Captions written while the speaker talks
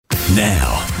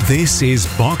Now, this is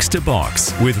Box to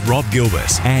Box with Rob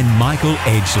Gilbert and Michael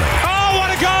Edgley. Oh, what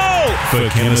a goal! For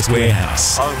Chemist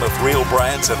Warehouse. Home of real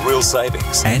brands and real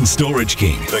savings. And Storage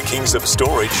King. The kings of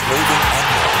storage, moving and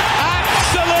moving.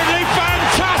 Absolutely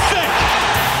fantastic!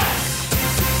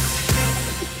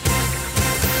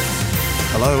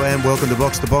 Hello and welcome to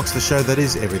Box, the show that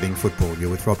is everything football.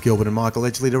 You're with Rob Gilbert and Michael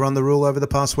Edgley to run the rule over the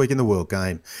past week in the World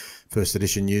Game. First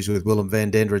edition news with Willem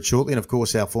van Denderen shortly, and of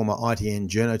course our former ITN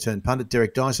journo turned pundit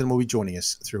Derek Dyson will be joining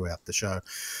us throughout the show.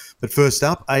 But first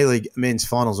up, A-League men's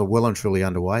finals are well and truly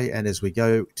underway, and as we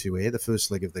go to air, the first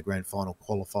leg of the grand final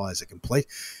qualifiers are complete.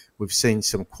 We've seen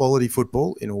some quality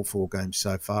football in all four games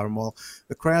so far, and while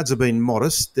the crowds have been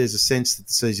modest, there's a sense that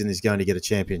the season is going to get a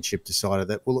championship decided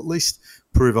that will at least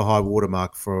prove a high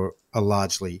watermark for a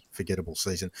largely forgettable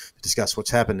season. To discuss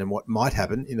what's happened and what might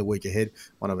happen in the week ahead,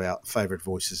 one of our favourite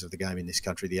voices of the game in this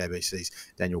country, the ABC's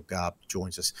Daniel Garb,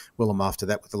 joins us. Willem after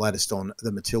that with the latest on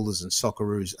the Matildas and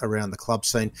Socceroos around the club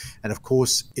scene. And of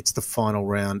course, it's the final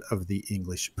round of the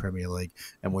English Premier League,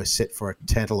 and we're set for a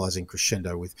tantalising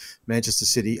crescendo with Manchester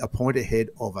City a point ahead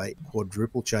of a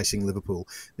quadruple chasing Liverpool,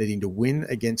 needing to win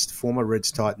against former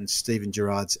Reds Titan Steven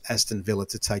Gerrard's Aston Villa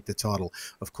to take the title.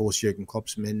 Of course, Jurgen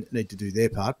Klopp's men need to do their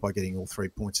part by getting all 3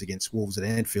 points against Wolves at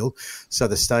Anfield. So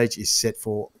the stage is set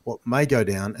for what may go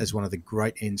down as one of the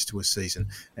great ends to a season.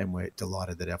 And we're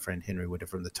delighted that our friend Henry Witter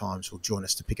from The Times will join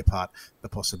us to pick apart the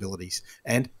possibilities.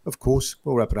 And, of course,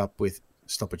 we'll wrap it up with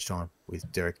stoppage time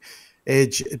with Derek.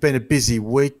 Edge, it's been a busy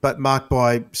week, but marked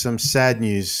by some sad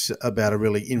news about a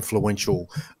really influential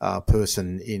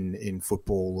person in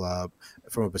football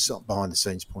from a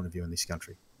behind-the-scenes point of view in this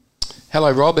country.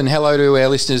 Hello, Rob, and hello to our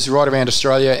listeners right around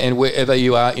Australia and wherever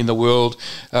you are in the world.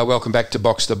 Welcome back to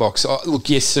Box to Box. Look,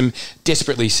 yes, some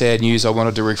desperately sad news I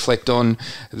wanted to reflect on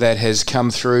that has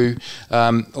come through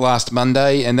last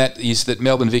Monday, and that is that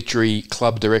Melbourne Victory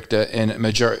Club director and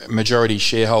majority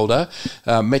shareholder,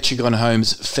 Metricon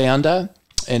Homes founder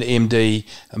and MD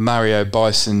Mario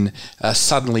Bison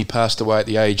suddenly passed away at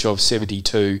the age of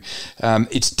 72.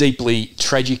 It's deeply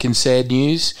tragic and sad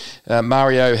news.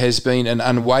 Mario has been an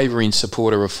unwavering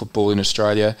supporter of football in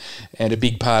Australia and a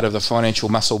big part of the financial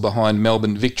muscle behind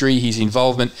Melbourne Victory. His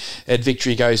involvement at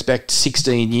Victory goes back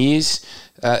 16 years.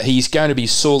 He's going to be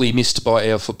sorely missed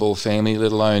by our football family,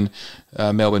 let alone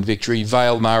Melbourne Victory.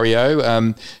 Vale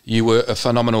Mario, you were a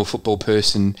phenomenal football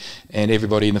person, and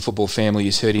everybody in the football family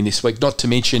is hurting this week. Not to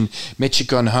mention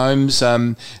Metricon Homes,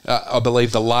 I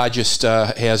believe the largest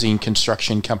housing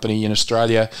construction company in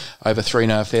Australia, over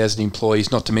 3,500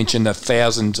 employees, not to mention the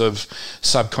thousands of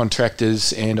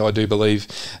subcontractors, and I do believe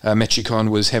Metricon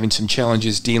was having some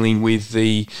challenges dealing with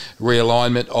the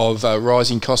realignment of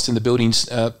rising costs in the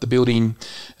building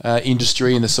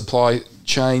industry and the supply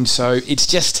chain. So it's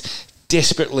just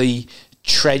desperately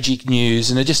tragic news,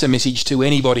 and just a message to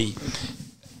anybody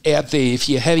out there: if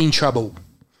you're having trouble,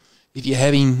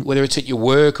 whether it's at your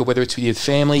work or whether it's with your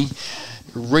family,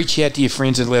 reach out to your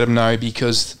friends and let them know,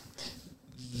 because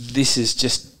this is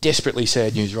just desperately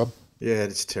sad news, Rob. Yeah,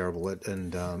 it's terrible,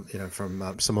 and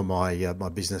from some of my my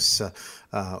business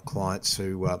clients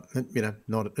who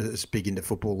not as big into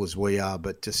football as we are,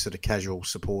 but just sort of casual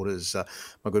supporters.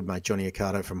 My good mate Johnny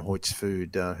Accardo from Hoyt's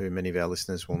Food, who many of our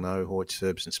listeners will know, Hoyt's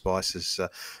Herbs and Spices.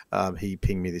 He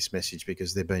pinged me this message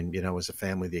because they've been, as a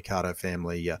family, the Accardo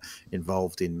family,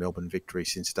 involved in Melbourne Victory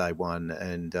since day one,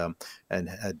 and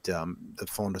had the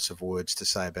fondest of words to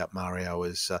say about Mario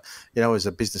as as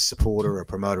a business supporter, a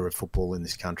promoter of football in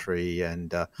this country,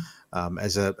 and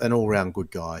as an all-round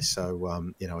good guy.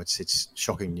 So it's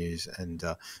shocking news, and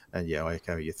I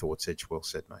echo your thoughts, Edge. Well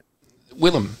said, mate.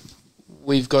 Willem,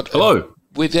 we've got hello.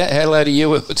 Hello to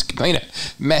you. It's been a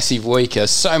massive week.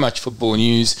 So much football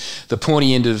news. The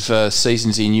pointy end of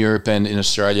seasons in Europe and in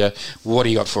Australia. What do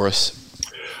you got for us?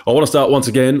 I want to start once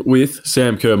again with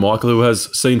Sam Kerr, Michael, who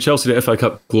has seen Chelsea to FA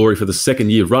Cup glory for the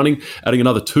second year running, adding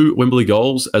another 2 Wembley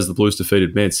goals as the Blues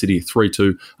defeated Man City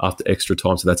 3-2 after extra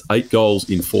time. So that's 8 goals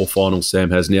in 4 finals Sam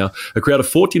has now. A crowd of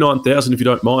 49,000, if you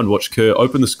don't mind, watched Kerr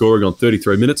open the scoring on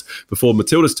 33 minutes before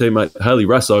Matilda's teammate Hayley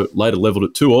Rasso later levelled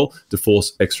it 2-2 to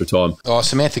force extra time. Oh,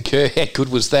 Samantha Kerr, how good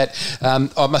was that?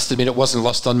 I must admit it wasn't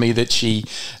lost on me that she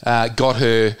got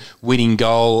her winning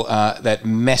goal, that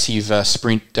massive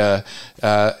sprint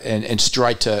and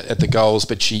straight at the goals,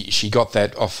 but she got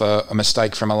that off a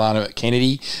mistake from Alana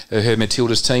Kennedy, her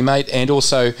Matilda's teammate, and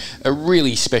also a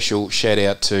really special shout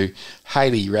out to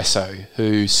Hayley Raso,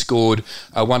 who scored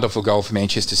a wonderful goal for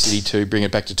Manchester City to bring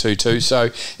it back to 2-2. So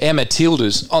our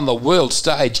Matildas on the world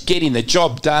stage getting the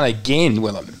job done again,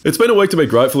 Willem. It's been a week to be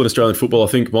grateful in Australian football, I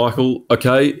think, Michael.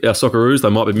 Okay, our Socceroos, they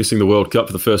might be missing the World Cup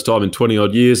for the first time in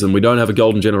 20-odd years, and we don't have a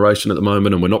golden generation at the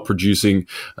moment, and we're not producing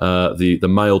the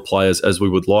male players as we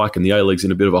would like, and the A-League's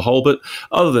in a bit of a hole. But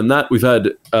other than that, we've had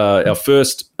our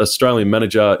first Australian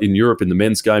manager in Europe in the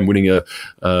men's game winning a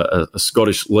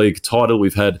Scottish League title.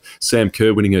 We've had Sam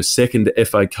Kerr winning her second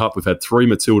FA Cup. We've had 3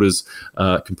 Matildas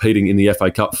competing in the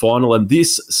FA Cup final. And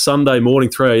this Sunday morning,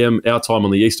 3 a.m, our time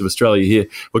on the east of Australia here,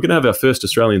 we're going to have our first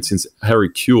Australian since Harry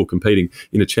Kewell competing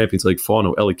in a Champions League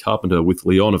final. Ellie Carpenter with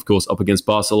Lyon, of course, up against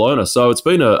Barcelona. So it's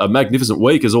been a magnificent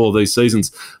week as all of these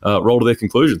seasons roll to their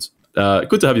conclusions.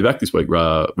 Good to have you back this week,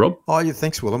 Rob. Oh, yeah,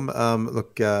 thanks, Willem.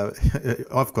 Look,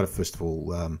 I've got to first of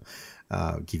all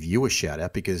give you a shout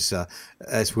out because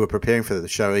as we were preparing for the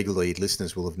show, eagerly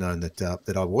listeners will have known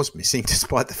that I was missing,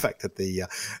 despite the fact that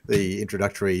the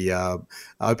introductory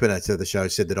opener to the show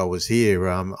said that I was here.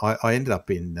 I ended up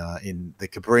in the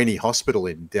Cabrini Hospital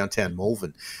in downtown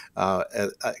Malvern,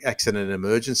 accident and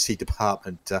emergency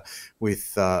department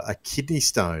with a kidney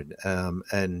stone.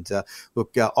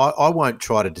 Look, I won't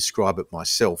try to describe it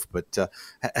myself, but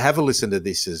have a listen to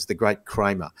this as the great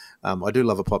Kramer. I do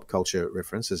love a pop culture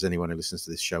reference, as anyone who listens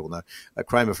to this show will know.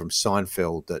 Kramer from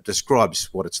Seinfeld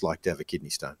describes what it's like to have a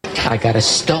kidney stone. I got a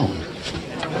stone.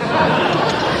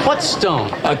 What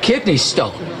stone? A kidney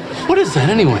stone. What is that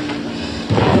anyway?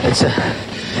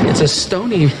 It's a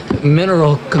stony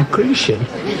mineral concretion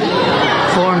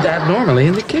formed abnormally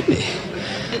in the kidney.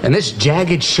 And this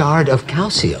jagged shard of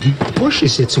calcium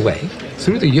pushes its way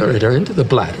through the ureter into the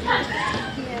bladder.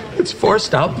 It's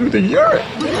forced out through the urine.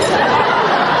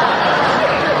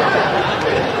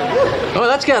 Oh,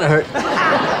 that's gotta hurt.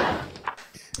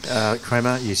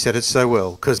 Kramer, you said it so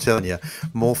well, because I'm telling you,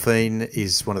 morphine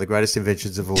is one of the greatest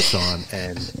inventions of all time.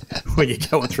 And when you're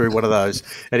going through one of those,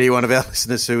 any one of our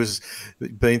listeners who has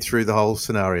been through the whole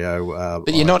scenario.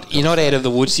 But you're not out of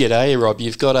the woods yet, are you, Rob?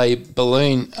 You've got a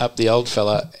balloon up the old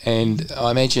fella, and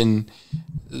I imagine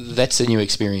that's a new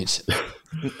experience.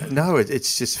 No,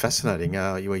 it's just fascinating.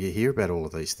 You hear about all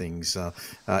of these things.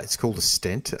 It's called a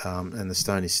stent, and the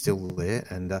stone is still there.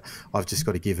 And I've just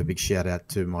got to give a big shout out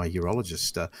to my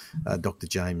urologist, Dr.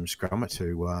 James Grummett,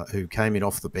 who came in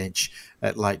off the bench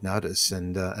at late notice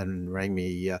and rang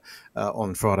me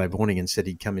on Friday morning and said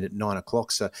he'd come in at 9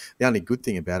 o'clock. So the only good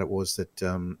thing about it was that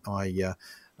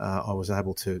I was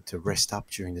able to rest up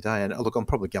during the day. And look, I'm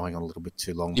probably going on a little bit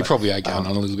too long. You probably are going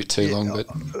on a little bit too long.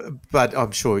 But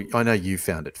I'm sure, I know you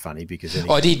found it funny because...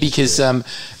 I did, because one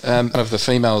of the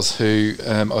females who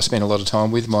I spent a lot of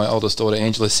time with, my oldest daughter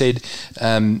Angela, said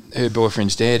her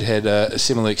boyfriend's dad had a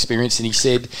similar experience, and he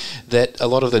said that a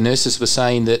lot of the nurses were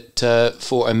saying that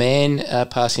for a man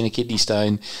passing a kidney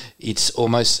stone, it's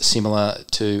almost similar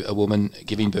to a woman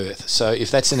giving birth. So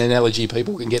if that's an analogy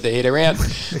people can get their head around,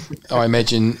 I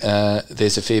imagine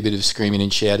there's a fair bit of screaming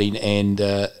and shouting and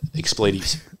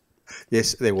expletives.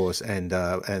 Yes, there was, and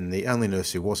the only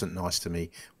nurse who wasn't nice to me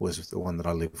was the one that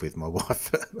I lived with, my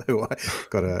wife, who I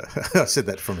said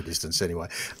that from a distance anyway,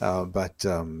 but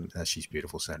she's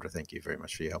beautiful, Sandra. Thank you very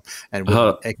much for your help. And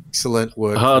excellent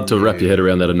work. Hard to wrap your head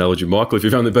around that analogy, Michael, if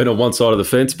you've only been on one side of the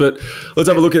fence, but let's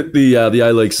have a look at the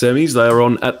A-League semis. They are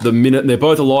on at the minute, and they're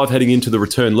both alive heading into the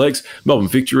return legs. Melbourne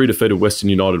Victory defeated Western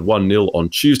United 1-0 on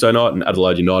Tuesday night, and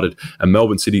Adelaide United and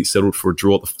Melbourne City settled for a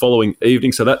draw the following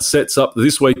evening. So that sets up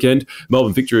this weekend.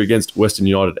 Melbourne Victory against Western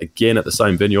United again at the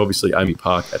same venue, obviously AAMI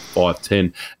Park at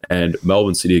 5:10, and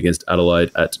Melbourne City against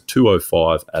Adelaide at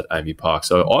 2:05 at AAMI Park.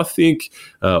 So I think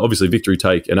obviously Victory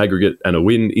take an aggregate and a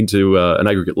win into an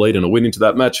aggregate lead and a win into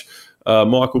that match,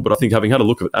 Michael. But I think having had a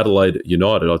look at Adelaide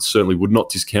United, I certainly would not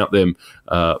discount them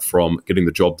from getting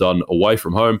the job done away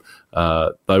from home.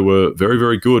 They were very,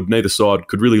 very good. Neither side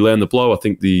could really land the blow. I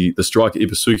think the striker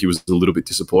Ibasuki was a little bit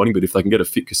disappointing, but if they can get a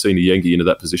fit Cassini Yengi into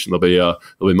that position, they'll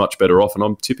be much better off. And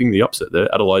I'm tipping the upset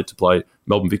there, Adelaide to play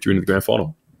Melbourne Victory into the grand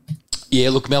final. Yeah,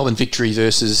 look, Melbourne Victory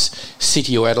versus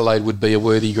City or Adelaide would be a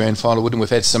worthy grand final, wouldn't we? We've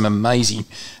had some amazing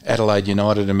Adelaide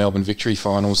United and Melbourne Victory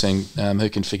finals, and who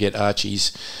can forget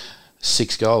Archie's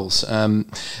 6 goals.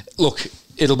 Look,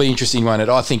 it'll be an interesting one.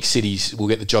 I think Cities will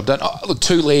get the job done. Look,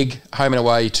 2-leg, home and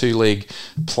away, 2-leg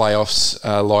playoffs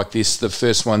like this. The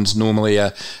first one's normally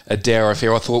a dour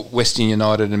affair. I thought Western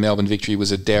United and Melbourne Victory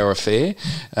was a dour affair,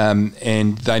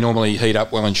 and they normally heat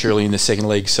up well and truly in the second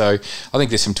leg. So I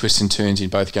think there's some twists and turns in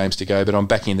both games to go, but I'm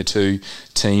backing the two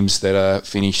teams that are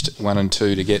finished 1 and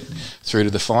 2 to get through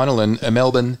to the final, and a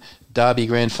Melbourne Derby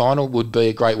grand final would be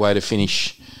a great way to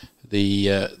finish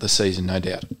the season, no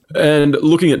doubt. And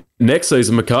looking at next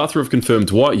season, Macarthur have confirmed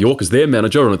Dwight Yorke as their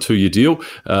manager on a 2-year deal.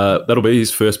 That'll be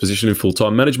his first position in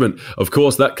full-time management. Of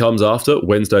course, that comes after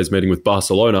Wednesday's meeting with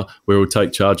Barcelona, where he'll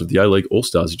take charge of the A-League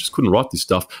All-Stars. He just couldn't write this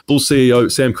stuff. Bulls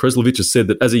CEO Sam Kreslovich has said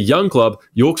that as a young club,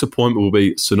 Yorke's appointment will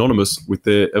be synonymous with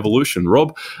their evolution.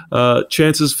 Rob,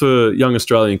 chances for young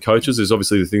Australian coaches is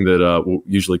obviously the thing that will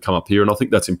usually come up here, and I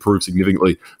think that's improved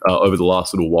significantly over the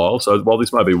last little while. So while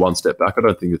this may be one step back, I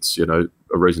don't think it's a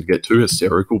reason to get too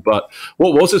hysterical. But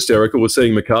what was hysterical was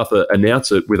seeing Macarthur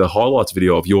announce it with a highlights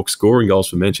video of Yorke scoring goals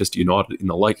for Manchester United in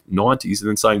the late 90s and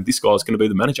then saying this guy's going to be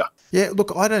the manager. Yeah,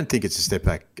 look, I don't think it's a step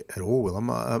back at all, Willem.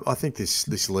 I think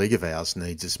this league of ours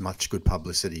needs as much good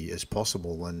publicity as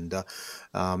possible, and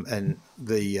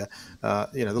the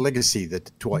legacy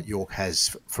that Dwight Yorke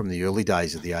has from the early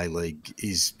days of the A-League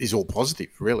is all positive,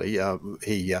 really.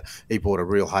 He brought a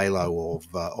real halo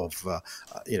of the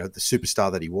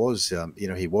superstar that he was.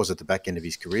 He was at the back end of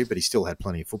his career, but he still had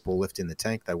plenty of football left in the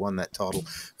tank. They won that title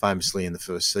famously in the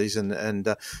first season,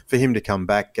 and for him to come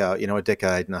back, a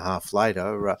decade and a half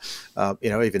later,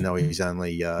 even though he's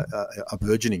only a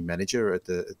burgeoning manager at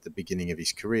the beginning of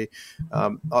his career,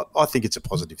 I think it's a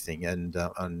positive thing, and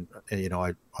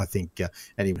I think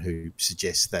anyone who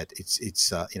suggests that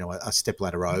it's a step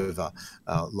ladder over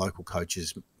local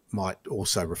coaches might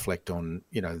also reflect on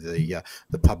the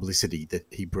publicity that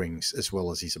he brings as well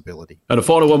as his ability. And a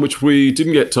final one, which we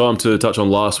didn't get time to touch on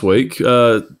last week,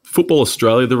 Football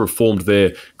Australia, they reformed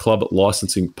their club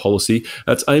licensing policy.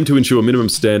 That's aimed to ensure minimum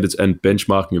standards and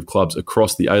benchmarking of clubs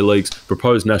across the A-Leagues,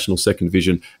 proposed National Second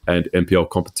Division and NPL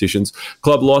competitions.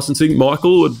 Club licensing,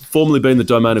 Michael, had formerly been the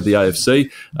domain of the AFC,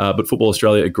 but Football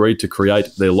Australia agreed to create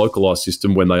their localised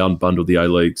system when they unbundled the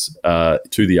A-Leagues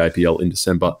to the APL in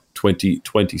December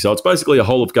 2020. So it's basically a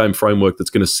whole-of-game framework that's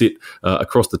going to sit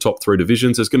across the top 3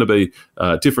 divisions. There's going to be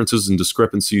differences and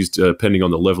discrepancies depending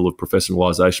on the level of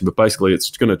professionalisation, but basically it's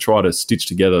going to try to stitch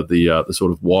together the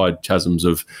sort of wide chasms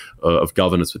of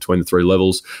governance between the 3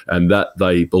 levels, and that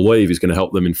they believe is going to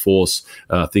help them enforce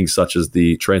things such as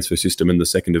the transfer system in the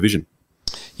second division.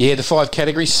 Yeah, the 5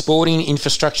 categories: sporting,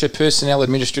 infrastructure, personnel,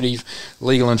 administrative,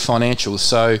 legal and financial.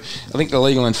 So I think the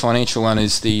legal and financial one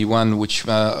is the one which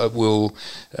will,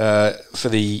 for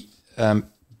the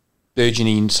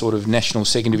burgeoning sort of national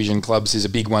second division clubs, is a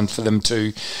big one for them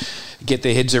to get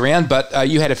their heads around. But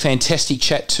you had a fantastic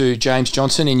chat to James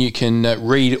Johnson, and you can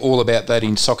read all about that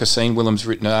in Soccer Scene. Willem's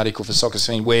written an article for Soccer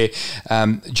Scene where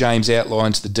James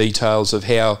outlines the details of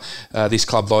how this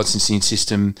club licensing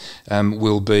system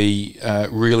will be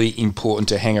really important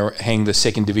to hang the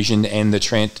second division and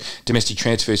the domestic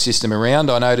transfer system around.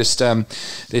 I noticed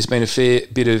there's been a fair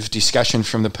bit of discussion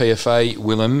from the PFA,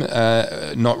 Willem,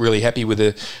 not really happy with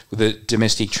the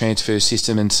domestic transfer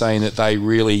system and saying that they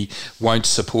really won't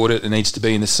support it. It needs to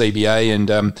be in the CBA,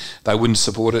 and they wouldn't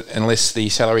support it unless the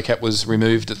salary cap was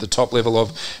removed at the top level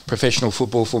of professional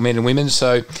football for men and women.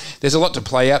 So there's a lot to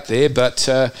play out there, but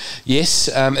yes,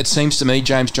 it seems to me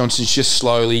James Johnson's just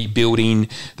slowly building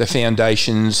the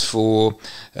foundations for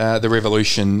the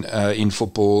revolution in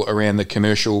football around the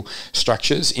commercial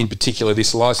structures, in particular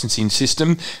this licensing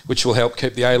system, which will help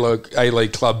keep the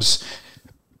A-League clubs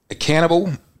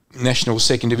accountable, national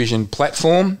second division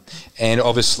platform, and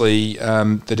obviously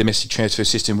the domestic transfer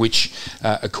system, which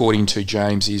according to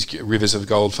James is rivers of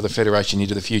gold for the Federation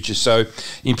into the future. So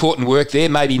important work there,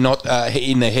 maybe not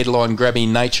in the headline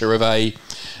grabbing nature of a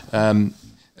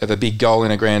big goal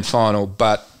in a grand final,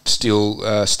 but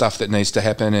still stuff that needs to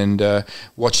happen, and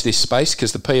watch this space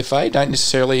because the PFA don't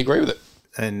necessarily agree with it.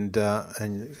 And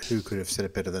who could have said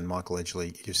it better than Michael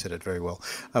Edgley? You said it very well.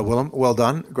 Willem, well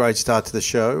done. Great start to the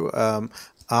show.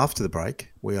 After the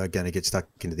break, we are going to get stuck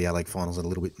into the A-League finals in a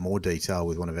little bit more detail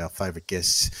with one of our favourite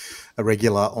guests, a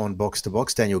regular on Box to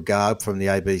Box, Daniel Garb from the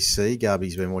ABC.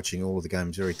 Garby's been watching all of the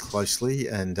games very closely,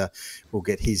 and we'll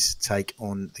get his take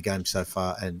on the game so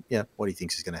far and what he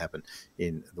thinks is going to happen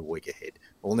in the week ahead.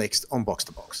 All next on Box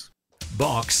to Box.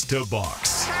 Box to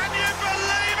Box. Can you believe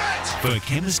it? For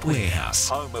Chemist Warehouse.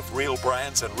 Home of real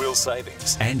brands and real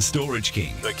savings. And Storage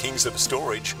King. The kings of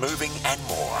storage, moving and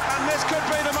more. And this could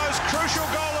be the most crucial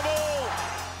goal of all.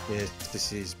 Yes,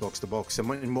 this is Box to Box. And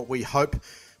in what we hope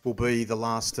will be the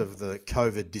last of the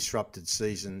COVID-disrupted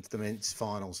season, the men's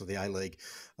finals of the A-League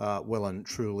well and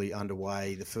truly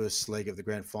underway. The first leg of the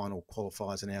grand final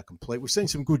qualifiers are now complete. We've seen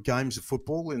some good games of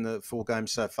football in the 4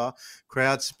 games so far.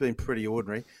 Crowds been pretty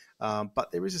ordinary.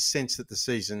 But there is a sense that the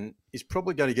season is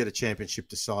probably going to get a championship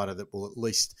decider that will at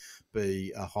least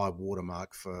be a high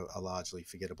watermark for a largely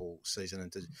forgettable season.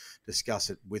 And to discuss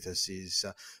it with us is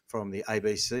from the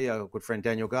ABC, our good friend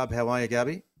Daniel Garb. How are you,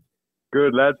 Garby?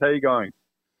 Good, lads. How are you going?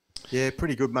 Yeah,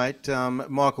 pretty good, mate.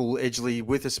 Michael Edgley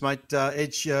with us, mate.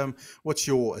 Edge, what's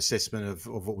your assessment of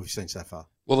what we've seen so far?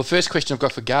 Well, the first question I've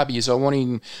got for Garby is I want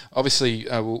him, obviously,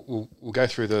 we'll go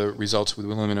through the results with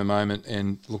Willem in a moment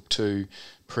and look to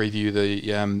preview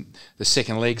the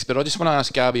second legs. But I just want to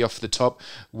ask Garby off the top,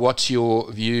 what's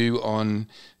your view on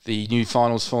the new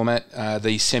finals format,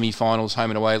 the semi-finals,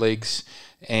 home and away legs,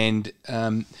 and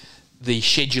the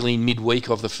scheduling midweek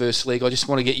of the first leg? I just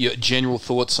want to get your general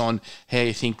thoughts on how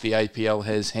you think the APL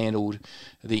has handled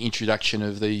the introduction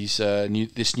of this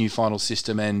new final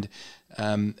system and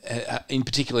in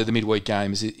particular the midweek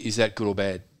games. Is that good or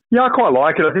bad? Yeah, I quite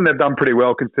like it. I think they've done pretty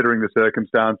well considering the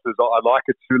circumstances. I like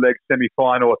a two-leg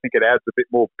semi-final. I think it adds a bit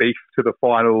more beef to the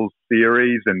finals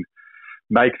series and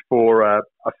makes for a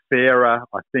fairer,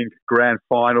 I think, grand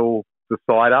final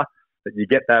decider, that you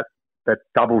get that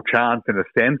double chance in a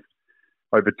sense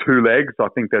over two legs. I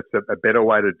think that's a better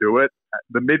way to do it.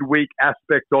 The midweek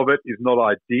aspect of it is not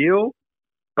ideal,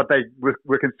 but they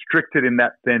were constricted in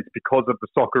that sense because of the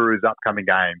Socceroos' upcoming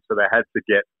games. So they had to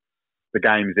get the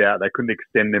games out. They couldn't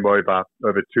extend them over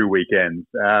 2 weekends.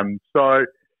 So,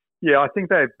 yeah, I think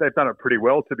they've done it pretty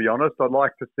well, to be honest. I'd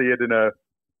like to see it in a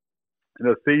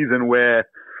season where,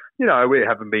 you know, we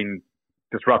haven't been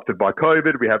disrupted by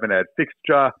COVID. We haven't had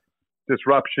fixture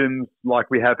disruptions like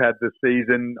we have had this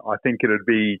season. I think it would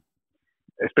be,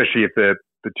 especially if the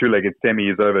two-legged semi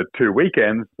is over 2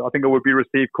 weekends, I think it would be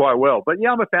received quite well. But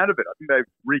yeah, I'm a fan of it. I think they've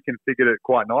reconfigured it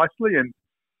quite nicely and,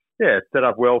 yeah, set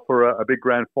up well for a big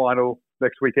grand final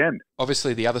next weekend.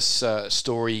 Obviously, the other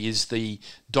story is the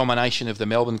domination of the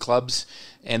Melbourne clubs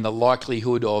and the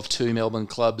likelihood of two Melbourne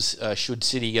clubs, should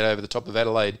City get over the top of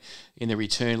Adelaide in the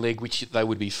return leg, which they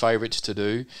would be favourites to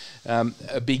do.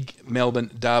 A big Melbourne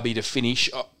derby to finish.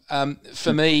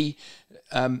 For me,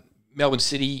 Melbourne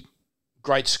City,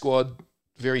 great squad,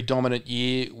 very dominant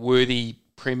year, worthy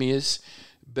premiers.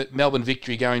 But Melbourne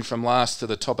Victory going from last to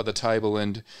the top of the table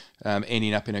and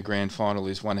ending up in a grand final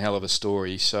is one hell of a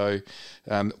story. So,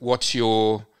 what's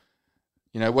your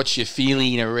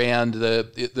feeling around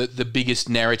the biggest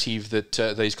narrative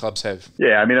that these clubs have?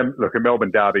 Yeah, I mean, look, a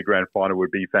Melbourne Derby grand final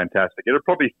would be fantastic. It would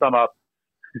probably sum up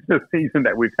the season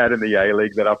that we've had in the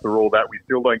A-League. That after all that, we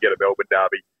still don't get a Melbourne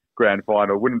Derby grand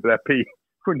final. Wouldn't that be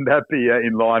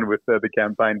in line with the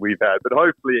campaign we've had? But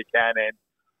hopefully, it can end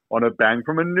on a bang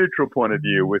from a neutral point of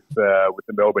view with the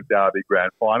Melbourne Derby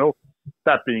grand final.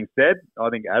 That being said, I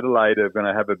think Adelaide are going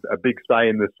to have a big say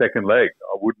in the second leg.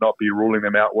 I would not be ruling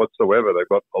them out whatsoever. They've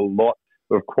got a lot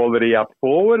of quality up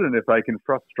forward, and if they can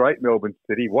frustrate Melbourne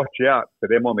City, watch out for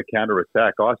them on the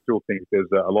counter-attack. I still think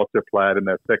there's a lot to play out in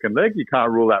that second leg. You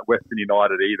can't rule out Western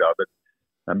United either,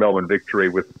 but Melbourne Victory,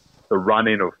 with the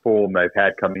run-in of form they've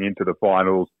had coming into the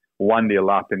finals,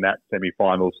 1-0 up in that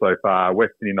semi-final so far.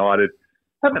 Western United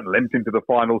haven't limped into the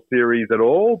final series at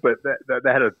all, but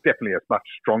they had definitely a much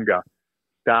stronger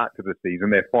start to the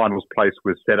season. Their finals place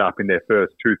was set up in their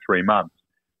first 2-3 months.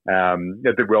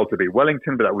 They did well to beat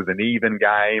Wellington, but that was an even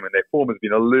game, and their form has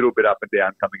been a little bit up and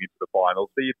down coming into the finals.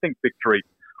 So you'd think Victory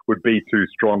would be too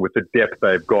strong with the depth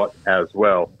they've got as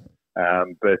well. I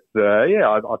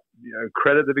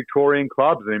credit the Victorian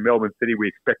clubs. In Melbourne City, we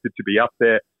expected to be up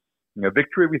there.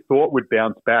 Victory we thought would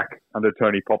bounce back under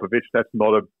Tony Popovich. That's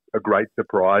not a great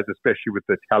surprise, especially with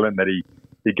the talent that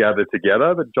he gathered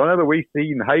together. But John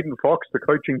Aloisi and Hayden Fox, the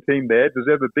coaching team there,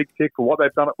 deserve a big tick for what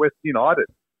they've done at Western United.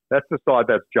 That's the side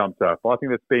that's jumped up. I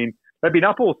think they've been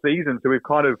up all season, so we've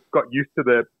kind of got used to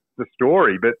the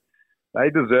story, but they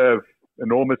deserve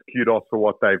enormous kudos for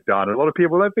what they've done. A lot of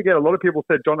people, don't forget,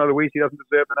 said John Aloisi doesn't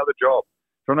deserve another job.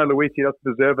 John Aloisi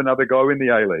doesn't deserve another go in the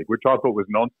A-League, which I thought was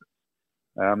nonsense.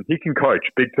 He can coach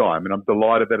big time, and I'm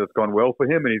delighted that it's gone well for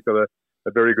him, and he's got a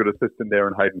very good assistant there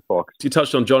in Hayden Fox. You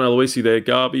touched on John Aloisi there,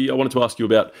 Garby. I wanted to ask you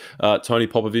about Tony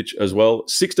Popovich as well.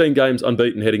 16 games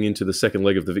unbeaten heading into the second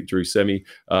leg of the Victory semi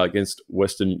against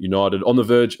Western United, on the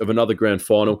verge of another grand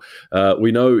final.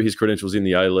 We know his credentials in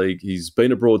the A-League. He's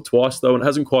been abroad twice, though, and it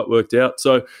hasn't quite worked out.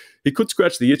 So he could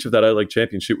scratch the itch of that A-League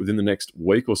championship within the next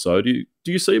week or so. Do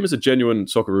you see him as a genuine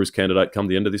Socceroos candidate come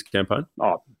the end of this campaign?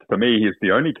 Oh, for me, he's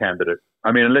the only candidate.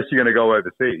 I mean, unless you're going to go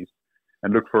overseas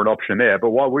and look for an option there,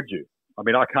 but why would you? I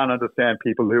mean, I can't understand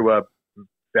people who are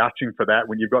vouching for that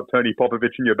when you've got Tony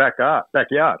Popovich in your backyard.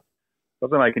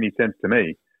 Doesn't make any sense to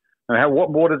me. And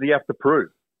what more does he have to prove?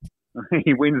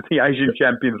 He wins the Asian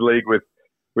Champions League with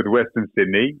Western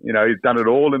Sydney. You know, he's done it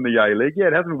all in the A-League. Yeah,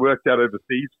 it hasn't worked out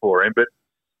overseas for him, but,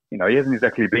 you know, he hasn't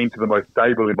exactly been to the most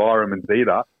stable environments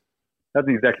either.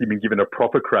 Hasn't exactly been given a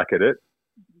proper crack at it.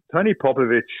 Tony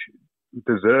Popovich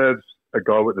deserves a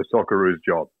go at the Socceroos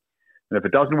job. And if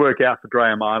it doesn't work out for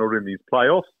Graham Arnold in these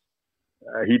playoffs,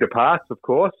 he departs, of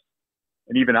course.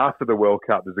 And even after the World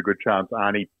Cup, there's a good chance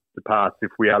Arnie departs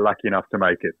if we are lucky enough to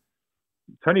make it.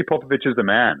 Tony Popovic is the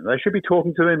man. They should be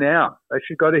talking to him now. They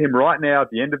should go to him right now at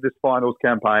the end of this finals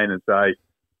campaign and say,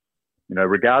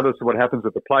 regardless of what happens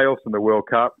at the playoffs and the World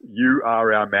Cup, you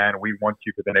are our man. We want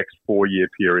you for the next 4-year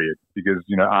period because,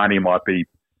 Arnie might be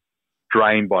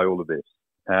drained by all of this.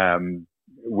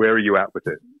 Where are you at with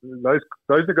it?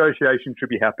 Those negotiations should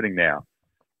be happening now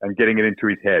and getting it into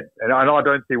his head. And I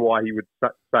don't see why he would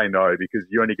say no because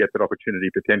you only get that opportunity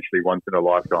potentially once in a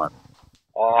lifetime.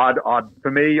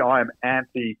 For me, I am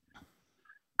anti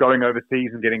going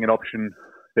overseas and getting an option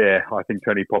there. I think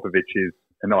Tony Popovic is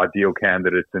an ideal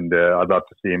candidate, and I'd love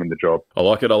to see him in the job. I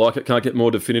like it. Can't get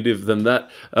more definitive than that.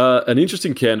 An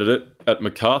interesting candidate at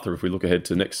Macarthur, if we look ahead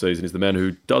to next season, is the man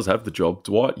who does have the job,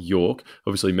 Dwight Yorke,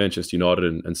 obviously Manchester United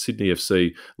and Sydney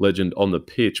FC legend on the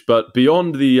pitch. But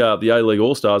beyond the A-League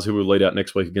All-Stars, who will lead out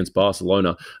next week against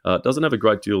Barcelona, doesn't have a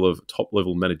great deal of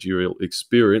top-level managerial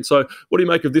experience. So what do you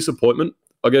make of this appointment?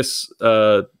 I guess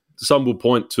some will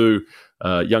point to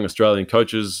young Australian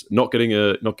coaches not getting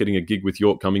a gig with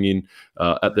Yorke coming in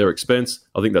at their expense.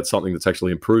 I think that's something that's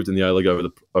actually improved in the A-League over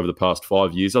the past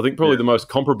 5 years. I think probably the most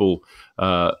comparable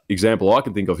example I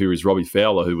can think of here is Robbie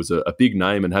Fowler, who was a big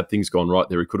name and had things gone right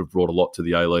there. He could have brought a lot to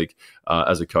the A-League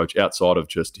as a coach outside of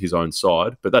just his own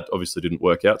side, but that obviously didn't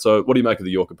work out. So what do you make of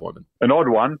the Yorke appointment? An odd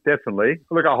one, definitely.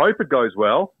 Look, I hope it goes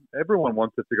well. Everyone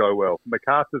wants it to go well. For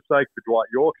MacArthur's sake, for Dwight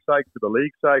Yorke's sake, for the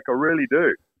league's sake, I really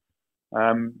do.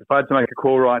 If I had to make a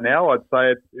call right now, I'd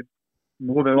say it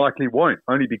more than likely won't,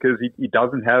 only because he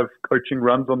doesn't have coaching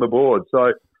runs on the board.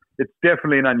 So it's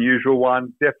definitely an unusual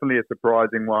one, definitely a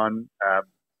surprising one.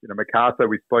 MacArthur,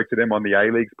 we spoke to them on the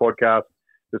A-League's podcast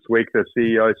this week, the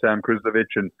CEO, Sam Krizlovic,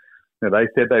 and they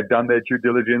said they've done their due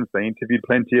diligence. They interviewed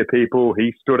plenty of people.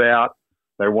 He stood out.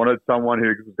 They wanted someone who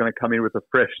was going to come in with a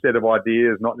fresh set of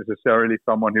ideas, not necessarily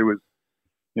someone who was,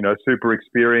 super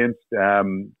experienced.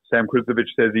 Sam Krizlovic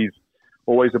says he's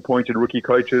always appointed rookie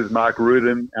coaches, Mark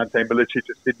Rudan, Ante Milicic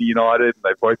at Sydney United.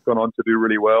 They've both gone on to do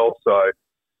really well. So,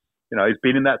 he's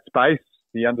been in that space.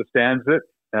 He understands it.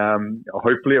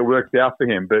 Hopefully it works out for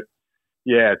him. But,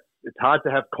 yeah, it's hard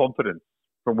to have confidence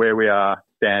from where we are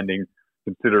standing,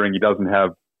 considering he doesn't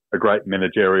have a great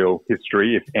managerial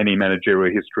history, if any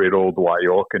managerial history at all, Dwight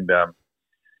Yorke. And,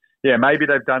 maybe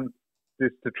they've done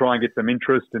this to try and get some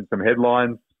interest and some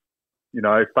headlines,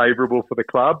 favourable for the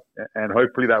club, and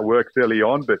hopefully that works early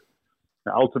on. But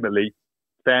ultimately,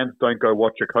 fans don't go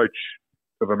watch a coach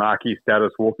of a marquee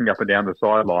status walking up and down the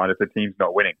sideline if the team's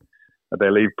not winning. They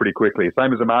leave pretty quickly.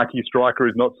 Same as a marquee striker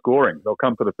who's not scoring. They'll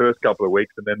come for the first couple of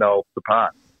weeks and then they'll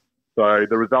depart. So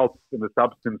the results and the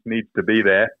substance needs to be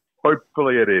there.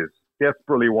 Hopefully it is.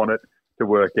 Desperately want it to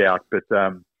work out. But,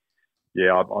 I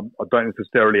don't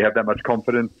necessarily have that much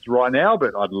confidence right now,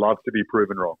 but I'd love to be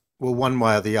proven wrong. Well, one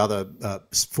way or the other,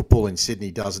 football in Sydney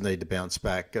does need to bounce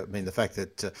back. I mean, the fact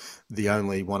that the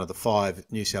only one of the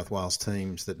 5 New South Wales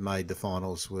teams that made the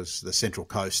finals was the Central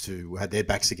Coast, who had their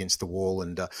backs against the wall,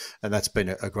 and that's been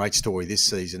a great story this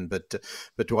season. But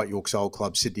Dwight Yorke's old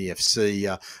club, Sydney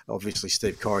FC, obviously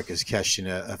Steve Corica has cashed in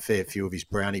a fair few of his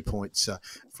brownie points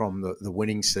from the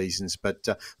winning seasons. But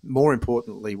more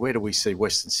importantly, where do we see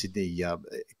Western Sydney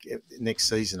next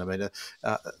season? I mean,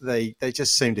 they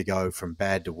just seem to go from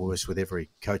bad to worse with every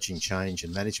coaching change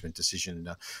and management decision.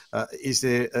 Is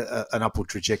there an upward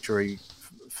trajectory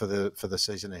for the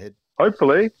season ahead?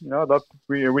 Hopefully,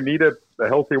 we need a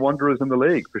healthy Wanderers in the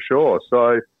league for sure.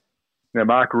 So,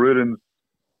 Mark Rudan's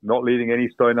not leaving any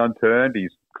stone unturned.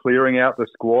 He's clearing out the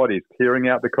squad. He's clearing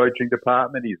out the coaching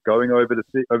department. He's going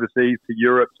overseas to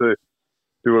Europe to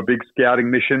do a big scouting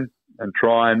mission and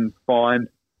try and find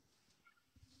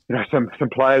some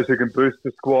players who can boost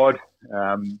the squad.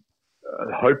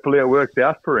 Hopefully it works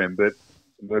out for him, but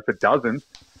if it doesn't,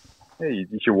 you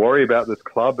should worry about this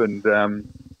club and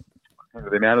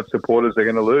the amount of supporters they're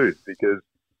going to lose, because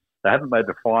they haven't made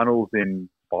the finals in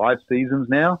 5 seasons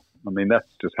now. I mean, that's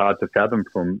just hard to fathom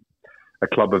from a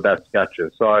club of that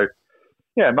stature. So,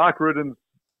 Mark Rudan's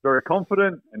very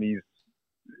confident, and he's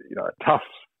a tough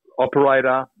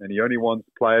operator, and he only wants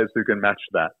players who can match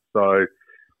that. So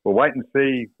we'll wait and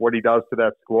see what he does to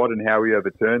that squad and how he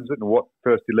overturns it and what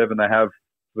first 11 they have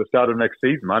for the start of next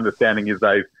season. My understanding is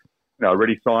they've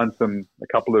already signed a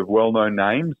couple of well-known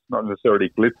names, not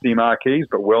necessarily glitzy marquees,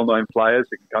 but well-known players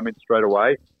who can come in straight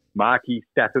away, marquee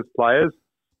status players,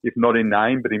 if not in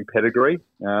name, but in pedigree.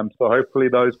 So hopefully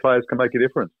those players can make a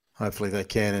difference. Hopefully they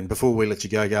can. And before we let you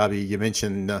go, Garby, you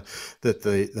mentioned that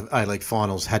the A-League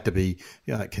finals had to be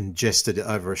congested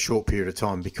over a short period of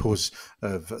time because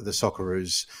of the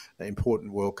Socceroos'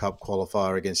 important World Cup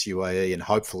qualifier against UAE and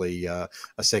hopefully a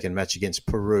second match against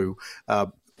Peru.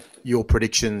 Your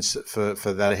predictions for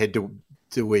that ahead?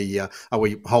 Are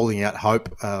we holding out hope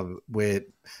where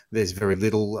there's very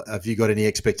little? Have you got any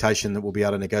expectation that we'll be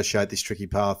able to negotiate this tricky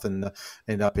path and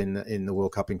end up in the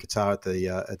World Cup in Qatar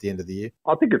at the end of the year?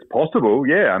 I think it's possible,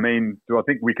 yeah. I mean, do I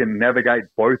think we can navigate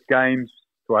both games?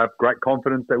 Do I have great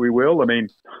confidence that we will? I mean,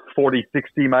 40-60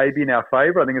 maybe in our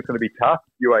favour. I think it's going to be tough.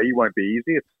 UAE won't be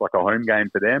easy. It's like a home game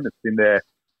for them. It's in their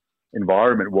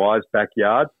environment-wise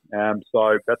backyard.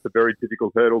 So that's a very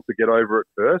difficult hurdle to get over at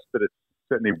first, but it's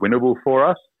certainly winnable for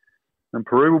us. And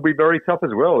Peru will be very tough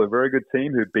as well. They're a very good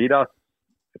team who beat us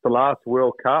at the last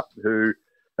World Cup, who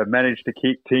have managed to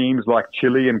keep teams like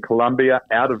Chile and Colombia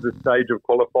out of this stage of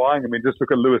qualifying. I mean, just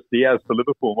look at Luis Diaz for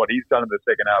Liverpool and what he's done in the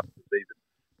second half of the season.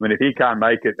 I mean, if he can't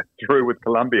make it through with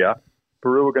Colombia,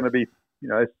 Peru are going to be,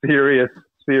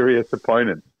 serious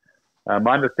opponents.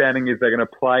 My understanding is they're going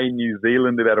to play New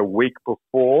Zealand about a week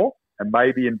before and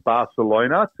maybe in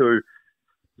Barcelona to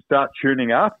start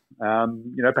tuning up.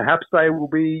 Perhaps they will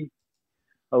be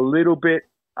a little bit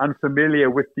unfamiliar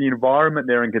with the environment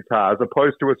there in Qatar, as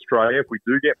opposed to Australia. If we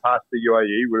do get past the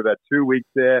UAE, we're about 2 weeks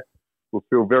there. We'll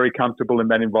feel very comfortable in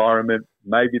that environment.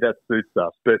 Maybe that suits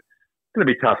us. But it's going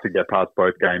to be tough to get past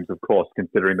both games, of course,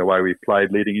 considering the way we've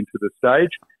played leading into the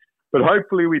stage. But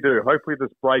hopefully we do. Hopefully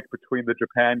this break between the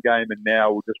Japan game and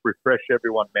now will just refresh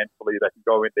everyone mentally. They can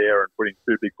go in there and put in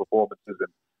 2 big performances and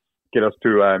get us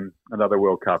to another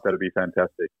World Cup. That'd be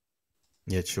fantastic.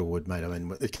 Yeah, it sure would, mate. I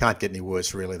mean, it can't get any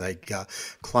worse, really. They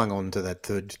clung on to that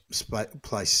third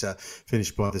place,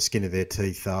 finished by the skin of their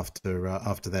teeth after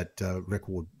that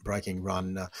record-breaking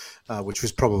run, which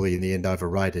was probably in the end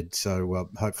overrated. So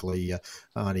hopefully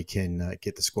Arnie can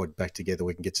get the squad back together.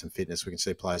 We can get some fitness. We can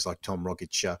see players like Tom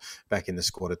Rogic back in the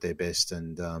squad at their best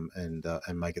and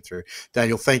make it through.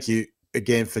 Daniel, thank you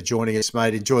again for joining us,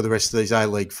 mate. Enjoy the rest of these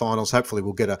A-League finals. Hopefully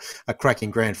we'll get a cracking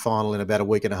grand final in about a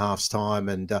week and a half's time,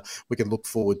 and we can look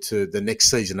forward to the next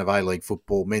season of A-League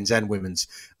football, men's and women's,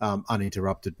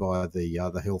 uninterrupted by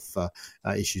the health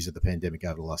issues of the pandemic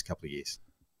over the last couple of years.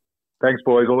 Thanks,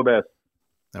 boys. All the best.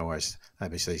 No worries.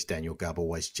 ABC's Daniel Gubb,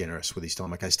 always generous with his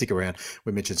time. Okay, stick around.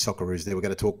 We mentioned Socceroos there. We're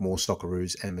going to talk more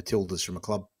Socceroos and Matildas from a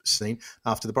club scene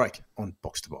after the break on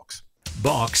Box to Box.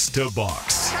 Box to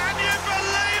Box. Can you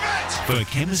believe it? For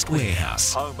Chemist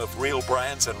Warehouse Home of real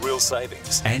brands and real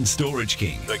savings. and Storage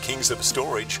King. The kings of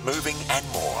storage, moving and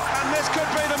more. And this could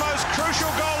be the most crucial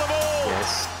goal of all.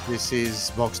 Yes, this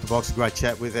is Box to Box. A great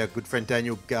chat with our good friend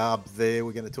Daniel Gubb there.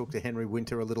 We're going to talk to Henry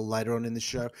Winter a little later on in the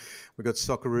show. We've got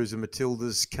Socceroos and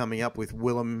Matildas coming up with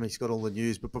Willem. He's got all the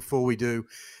news. But before we do,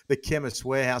 the Chemist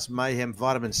Warehouse Mayhem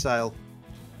Vitamin Sale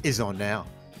is on now.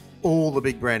 All the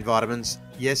big brand vitamins,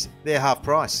 yes, they're half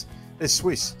price. There's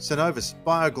Swiss, Synovus,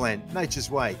 Biogland,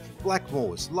 Nature's Way,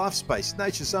 Blackmores, Lifespace,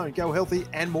 Nature's Own, Go Healthy,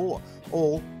 and more.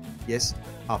 All, yes,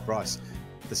 half price.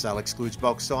 The sale excludes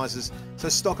bulk sizes, so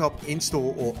stock up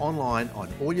in-store or online on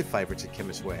all your favourites at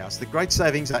Chemist Warehouse. The great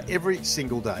savings are every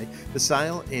single day. The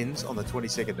sale ends on the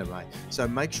 22nd of May, so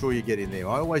make sure you get in there.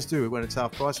 I always do when it's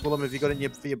half price. Willem, have you got any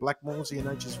for your Blackmores or your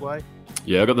Nature's Way?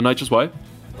 Yeah, I got the Nature's Way.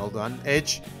 Well done.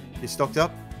 Edge, you stocked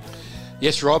up?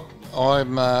 Yes, Rob.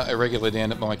 I'm a regular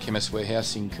down at my Chemist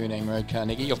Warehouse in Koonang Road,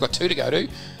 Carnegie. I've got 2 to go to.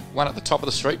 One at the top of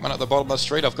the street, one at the bottom of the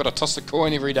street. I've got to toss the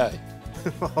coin every day.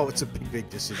 Oh, it's a big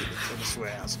decision at Chemist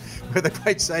Warehouse, where the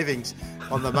great savings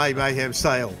on the May Mayhem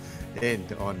sale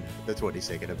end on the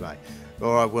 22nd of May.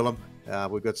 All right, Willem,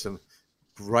 we've got some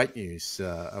great news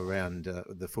around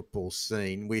the football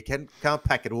scene. We can't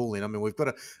pack it all in. I mean, we've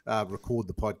got to record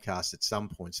the podcast at some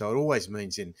point. So it always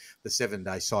means in the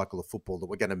 7-day cycle of football that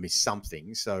we're going to miss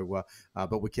something. So,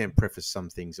 but we can preface some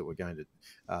things that we're going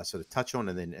to sort of touch on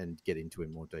and get into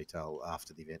in more detail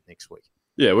after the event next week.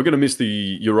 Yeah, we're going to miss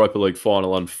the Europa League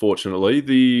final, unfortunately.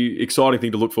 The exciting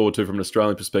thing to look forward to from an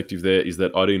Australian perspective there is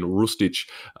that Aydin Rustic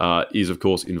is, of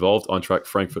course, involved. Eintracht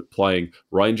Frankfurt playing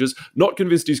Rangers. Not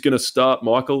convinced he's going to start,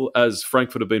 Michael, as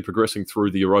Frankfurt have been progressing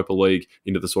through the Europa League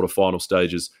into the sort of final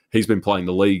stages. He's been playing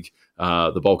the league,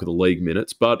 the bulk of the league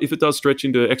minutes. But if it does stretch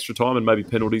into extra time and maybe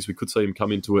penalties, we could see him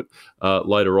come into it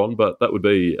later on. But that would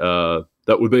be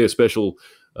a special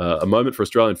a moment for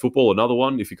Australian football. Another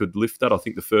one, if you could lift that, I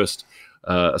think the first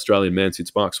Australian man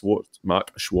since Mark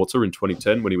Schwarzer in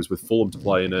 2010 when he was with Fulham to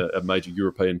play in a major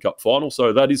European Cup final.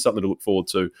 So that is something to look forward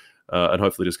to and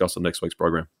hopefully discuss on next week's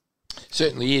program.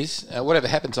 Certainly is. Whatever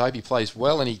happens, I hope he plays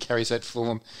well and he carries that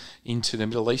form into the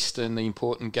Middle East and the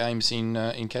important games in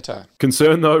Qatar.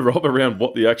 Concern, though, Rob, around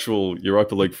what the actual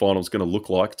Europa League final is going to look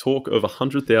like. Talk of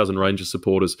 100,000 Rangers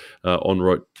supporters en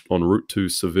route to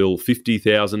Seville.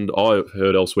 50,000, I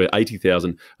heard elsewhere,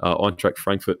 80,000 Eintracht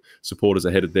Frankfurt supporters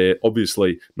are headed there.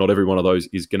 Obviously, not every one of those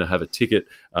is going to have a ticket.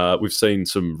 We've seen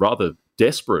some rather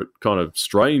desperate, kind of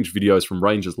strange videos from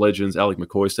Rangers legends, Alec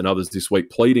McCoist and others this week,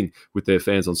 pleading with their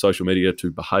fans on social media to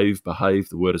behave. The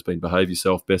word has been behave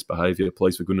yourself, best behaviour,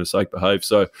 please for goodness sake behave.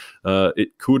 So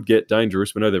it could get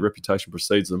dangerous. We know their reputation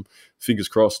precedes them. Fingers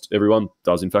crossed everyone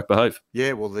does in fact behave.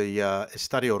 Yeah, well, the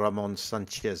Estadio Ramon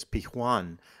Sanchez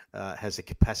Pizjuan has a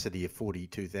capacity of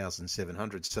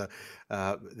 42,700. So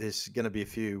there's going to be a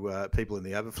few people in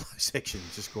the overflow section,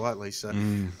 just quietly. So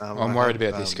I'm worried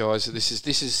about this, guys. This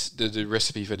is the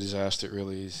recipe for disaster. It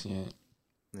really is. Yeah.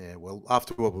 Yeah, well,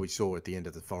 after what we saw at the end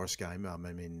of the Forest game, I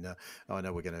mean, I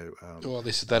know we're going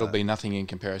to... that'll be nothing in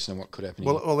comparison to what could happen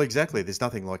here. Well, exactly. There's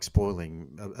nothing like spoiling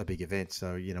a big event.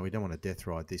 So, we don't want to death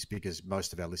ride this because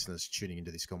most of our listeners tuning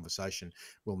into this conversation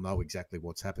will know exactly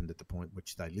what's happened at the point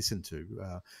which they listen to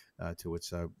it.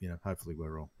 So, hopefully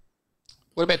we're all.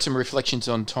 What about some reflections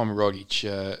on Tom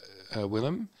Rogic,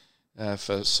 Willem?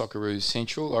 For Socceroos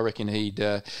Central, I reckon he'd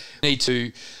need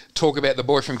to talk about the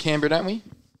boy from Canberra, don't we?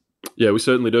 Yeah, we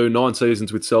certainly do. 9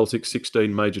 seasons with Celtic,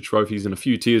 16 major trophies, and a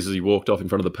few tears as he walked off in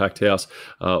front of the packed house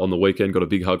on the weekend. Got a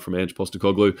big hug from Ange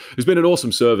Postecoglou, who's been an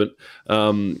awesome servant.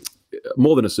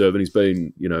 More than a servant, he's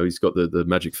been, he's got the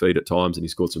magic feet at times, and he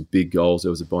scored some big goals. There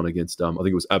was a one against, I think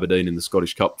it was Aberdeen in the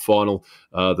Scottish Cup final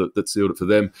that sealed it for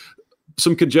them.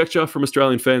 Some conjecture from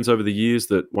Australian fans over the years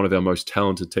that one of our most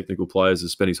talented technical players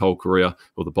has spent his whole career,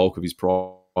 or the bulk of his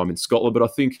prime, in Scotland. But I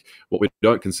think what we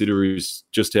don't consider is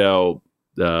just how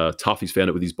tough he's found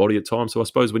it with his body at times. So I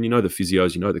suppose when you know the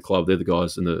physios, you know the club, they're the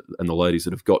guys and the ladies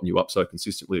that have gotten you up so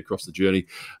consistently across the journey,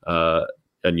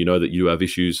 and you know that you have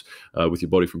issues with your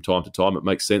body from time to time, it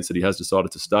makes sense that he has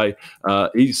decided to stay.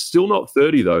 He's still not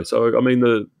 30 though, so I mean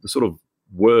the sort of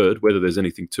word, whether there's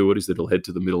anything to it, is that he'll head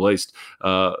to the Middle East.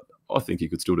 I think he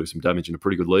could still do some damage in a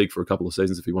pretty good league for a couple of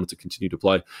seasons if he wanted to continue to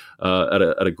play at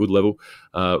a good level,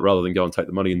 rather than go and take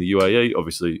the money in the UAE,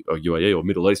 obviously, or UAE or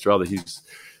Middle East rather.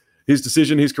 His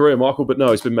decision, his career, Michael, but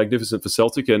no, it's been magnificent for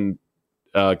Celtic, and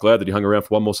glad that he hung around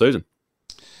for one more season.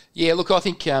 Yeah, look, I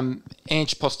think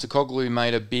Ange Postecoglou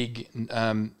made a big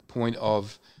point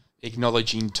of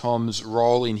acknowledging Tom's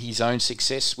role in his own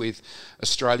success with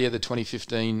Australia, the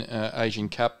 2015 Asian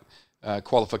Cup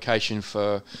qualification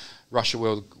for Russia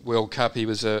World Cup. He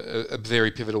was a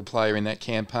very pivotal player in that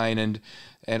campaign,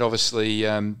 and obviously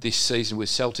this season with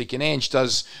Celtic. And Ange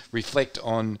does reflect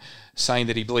on saying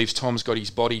that he believes Tom's got his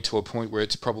body to a point where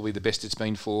it's probably the best it's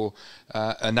been for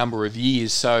a number of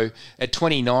years. So at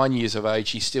 29 years of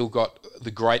age, he's still got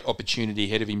the great opportunity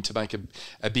ahead of him to make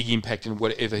a big impact in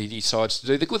whatever he decides to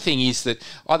do. The good thing is that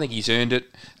I think he's earned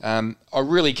it. I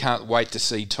really can't wait to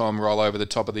see Tom roll over the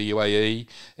top of the UAE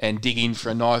and dig in for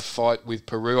a knife fight with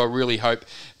Peru. I really hope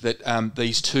that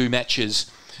these two matches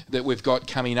that we've got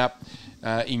coming up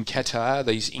in Qatar,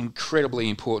 these incredibly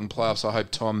important playoffs, I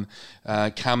hope Tom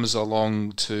comes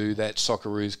along to that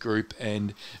Socceroos group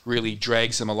and really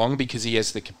drags them along, because he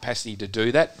has the capacity to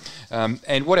do that.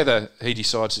 And whatever he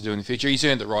decides to do in the future, he's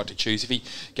earned the right to choose. If he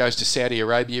goes to Saudi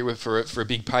Arabia for a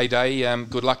big payday,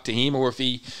 good luck to him. Or if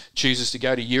he chooses to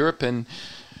go to Europe and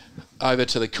over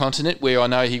to the continent, where I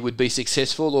know he would be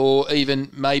successful, or even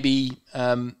maybe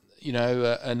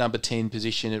a number 10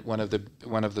 position at one of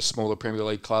the smaller Premier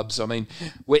League clubs. I mean,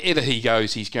 wherever he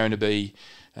goes, he's going to be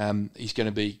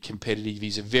competitive.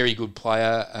 He's a very good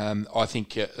player. I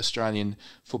think Australian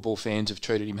football fans have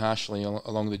treated him harshly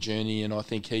along the journey, and I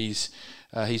think he's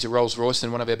a Rolls Royce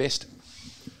and one of our best.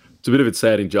 It's a bit of a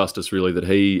sad injustice, really, that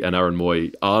he and Aaron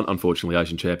Mooy aren't, unfortunately,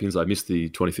 Asian champions. They missed the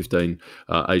 2015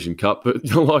 Asian Cup, but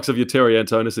the likes of your Terry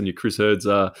Antonis and your Chris Herds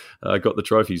got the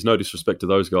trophies. No disrespect to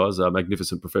those guys,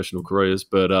 magnificent professional careers,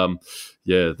 but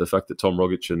the fact that Tom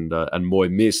Rogic and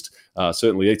Mooy missed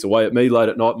certainly eats away at me late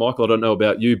at night, Michael. I don't know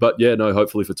about you, but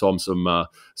hopefully for Tom some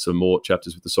more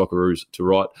chapters with the Socceroos to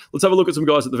write. Let's have a look at some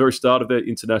guys at the very start of their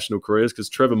international careers, because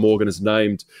Trevor Morgan has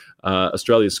named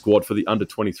Australia's squad for the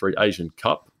Under-23 Asian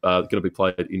Cup. Going to be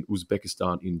played in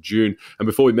Uzbekistan in June. And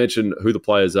before we mention who the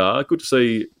players are, good to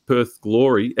see ex-Perth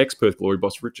Glory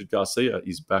boss Richard Garcia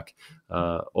is back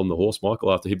on the horse,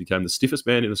 Michael, after he became the stiffest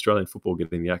man in Australian football,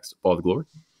 getting the axe by the Glory.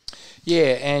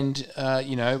 Yeah, and,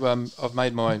 I've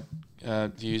made my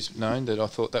views known that I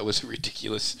thought that was a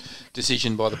ridiculous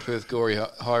decision by the Perth Glory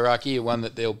hierarchy, one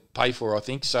that they'll pay for, I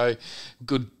think. So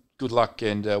good good luck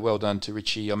and well done to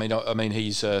Richie. I mean,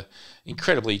 he's an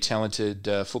incredibly talented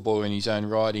footballer in his own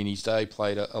right. In his day,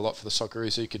 played a lot for the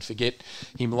Socceroos. Who could forget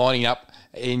him lining up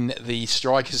in the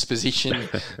striker's position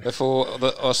before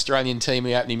the Australian team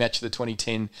in the opening match of the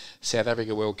 2010 South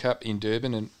Africa World Cup in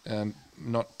Durban, and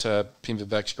not Pim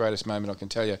Verbak's greatest moment, I can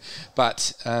tell you.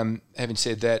 But having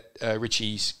said that,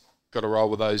 Richie's got a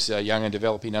role with those young and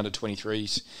developing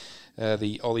under-23s.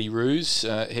 The Ollie Roos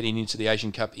heading into the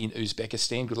Asian Cup in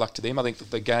Uzbekistan. Good luck to them. I think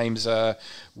that the games,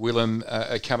 Willem,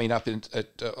 are coming up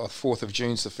at 4th of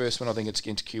June. It's the first one. I think it's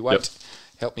against Kuwait. Yep.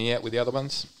 Help me out with the other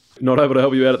ones. Not able to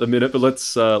help you out at the minute, but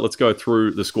let's go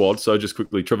through the squad. So just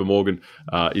quickly, Trevor Morgan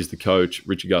is the coach,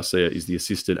 Richie Garcia is the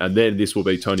assistant, and then this will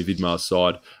be Tony Vidmar's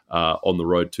side on the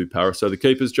road to Paris. So the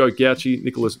keepers, Joe Gauci,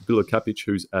 Nicholas Bilakapic,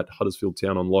 who's at Huddersfield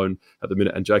Town on loan at the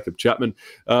minute, and Jacob Chapman.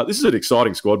 This is an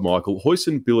exciting squad, Michael.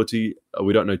 Hoyson Billity,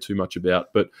 we don't know too much about,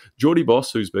 but Geordie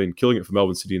Boss, who's been killing it for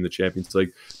Melbourne City in the Champions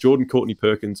League, Jordan Courtney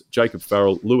Perkins, Jacob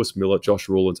Farrell, Lewis Miller, Josh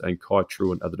Rawlins, and Kai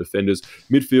Truan are the defenders.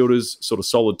 Midfielders, sort of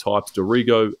solid types,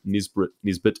 Dorigo,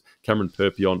 Nisbet, Cameron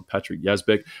Perpion, Patrick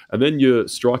Yazbek. And then your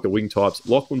striker wing types,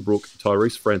 Lachlan Brook,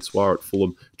 Tyrese Francois at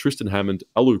Fulham, Tristan Hammond,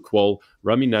 Alu Kuol,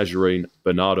 Rami Nazarine,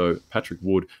 Bernardo, Patrick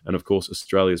Wood, and of course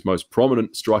Australia's most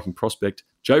prominent striking prospect,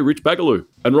 J. Rich Bagaloo.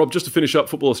 And Rob, just to finish up,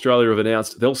 Football Australia have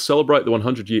announced they'll celebrate the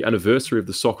 100-year anniversary of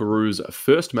the Socceroos'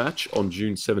 first match on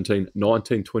June 17,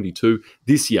 1922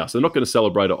 this year. So they're not going to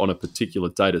celebrate it on a particular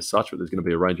date as such, but there's going to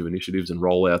be a range of initiatives and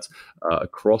rollouts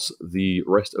across the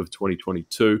rest of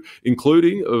 2022,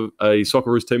 including a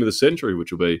Socceroos Team of the Century,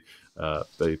 which will be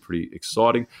pretty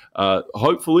exciting.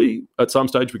 Hopefully, at some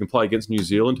stage, we can play against New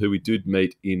Zealand, who we did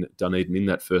meet in Dunedin in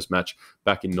that first match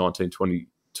back in 1922.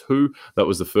 That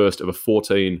was the first of a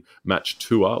 14-match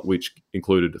tour, which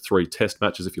included 3 test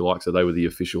matches, if you like. So they were the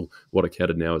official, what are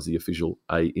counted now as the official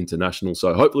A international.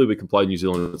 So hopefully we can play New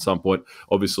Zealand at some point.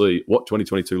 Obviously, what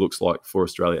 2022 looks like for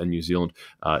Australia and New Zealand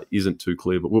isn't too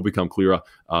clear, but will become clearer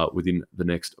within the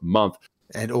next month.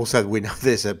 And also, we know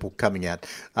there's a book coming out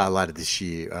later this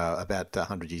year about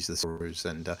 100 years of the Socceroos,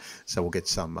 and so we'll get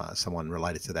someone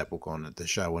related to that book on at the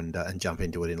show and jump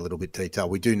into it in a little bit detail.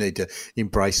 We do need to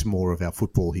embrace more of our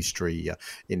football history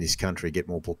in this country, get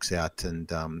more books out, and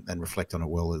reflect on it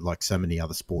well, like so many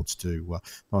other sports do,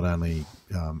 not only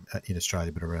in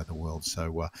Australia but around the world. So,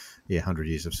 100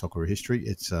 years of soccer history.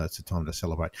 It's a time to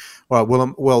celebrate. All right,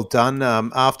 Willem, well done.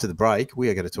 After the break, we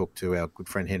are going to talk to our good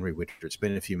friend Henry Witter. It's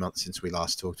been a few months since we last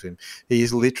talked to him. He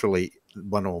is literally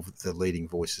one of the leading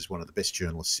voices, one of the best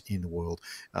journalists in the world.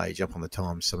 You jump on the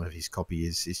Times, some of his copy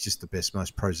is just the best,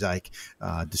 most prosaic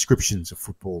descriptions of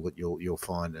football that you'll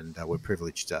find, and we're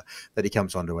privileged that he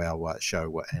comes onto our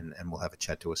show and will have a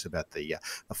chat to us about the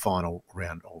final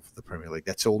round of the Premier League.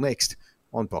 That's all next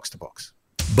on Box to Box.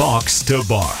 Box to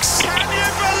Box. Can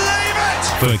you believe it?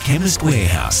 For Chemist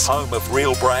Warehouse Home of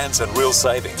real brands and real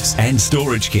savings. and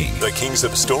Storage King. The kings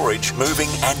of storage, moving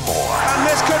and more. And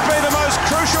this could be the most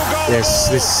crucial goal. Yes,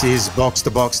 this is Box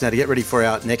to Box. Now, to get ready for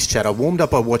our next chat, I warmed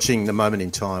up by watching the moment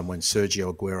in time when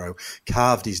Sergio Aguero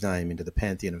carved his name into the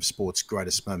pantheon of sport's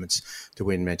greatest moments to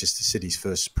win Manchester City's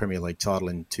first Premier League title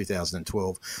in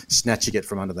 2012, snatching it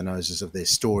from under the noses of their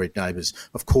storied neighbours,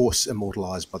 of course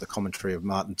immortalised by the commentary of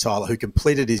Martin Tyler, who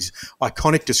completed his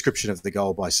iconic description of the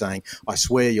goal by saying, "I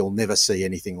swear you'll never see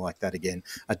anything like that again."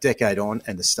 A decade on,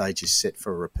 and the stage is set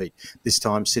for a repeat. This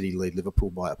time, City lead Liverpool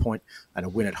by a point, and a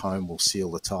win at home will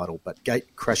seal the title. But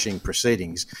gate-crashing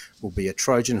proceedings will be a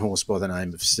Trojan horse by the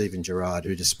name of Steven Gerrard,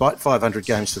 who, despite 500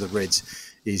 games for the Reds,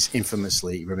 is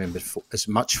infamously remembered for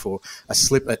a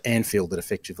slip at Anfield that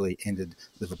effectively ended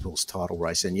Liverpool's title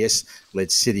race and, yes,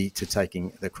 led City to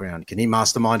taking the crown. Can he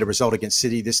mastermind a result against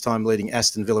City, this time leading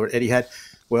Aston Villa at Etihad?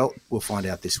 Well, we'll find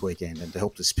out this weekend. And to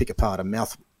help us pick apart a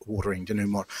mouth-watering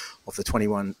denouement of the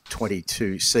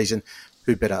 21-22 season,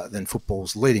 who better than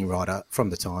football's leading writer from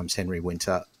the Times, Henry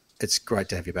Winter. It's great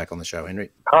to have you back on the show,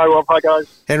 Henry. Hi, Rob. Hi, guys.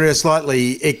 Henry, a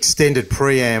slightly extended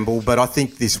preamble, but I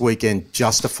think this weekend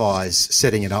justifies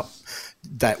setting it up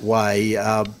that way.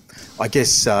 I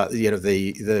guess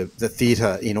the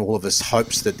theatre in all of us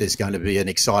hopes that there's going to be an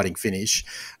exciting finish.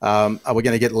 Are we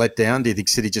going to get let down? Do you think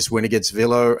City just win against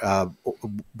Villa?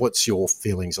 What's your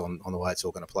feelings on the way it's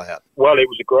all going to play out? Well, it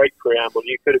was a great preamble.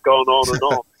 You could have gone on and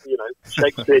on.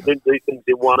 Shakespeare didn't do things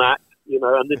in one act.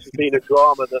 And this has been a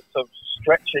drama that's sort of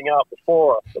stretching out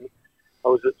before us. And I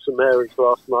was at St Mary's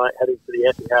last night, heading to the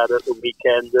Etihad at the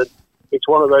weekend, and it's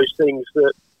one of those things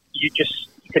that you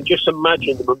can just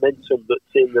imagine the momentum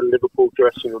that's in the Liverpool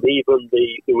dressing room. Even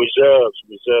the reserves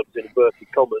in inverted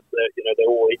commas, they're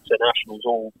all internationals,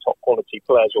 all top quality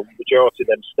players, or the majority of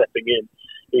them stepping in.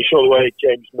 You saw the way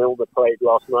James Milner played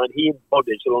last night. He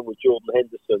embodies, along with Jordan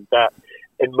Henderson, that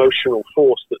emotional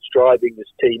force that's driving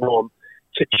this team on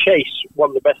to chase one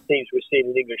of the best teams we've seen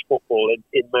in English football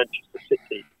in Manchester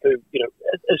City, who,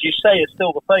 as you say, is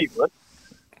still the favourite.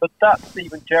 But that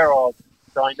Steven Gerrard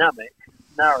dynamic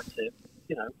narrative,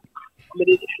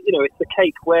 it's the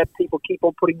cake where people keep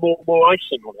on putting more and more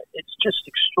icing on it. It's just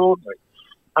extraordinary.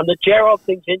 And the Gerrard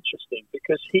thing's interesting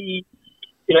because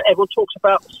everyone talks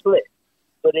about the split,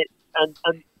 but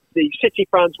and the City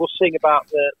fans will sing about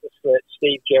the split,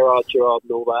 Steve Gerrard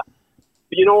and all that.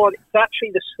 But you know what? It's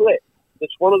actually the split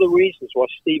that's one of the reasons why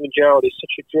Steven Gerrard is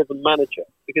such a driven manager,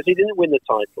 because he didn't win the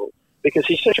title, because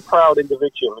he's such a proud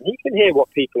individual, and he can hear what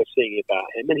people are saying about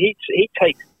him, and he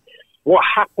takes what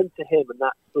happened to him and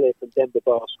that split and Demba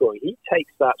Ba scoring. He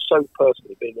takes that so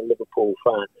personally, being a Liverpool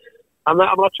fan. And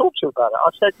I talked to him about it. I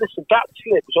said, listen, that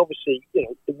slip was obviously,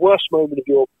 the worst moment of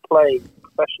your playing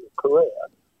professional career,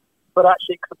 but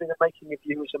actually it could have been the making of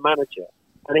you as a manager.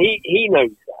 And he knows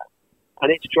that.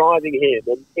 And it's driving him.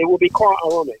 And it will be quite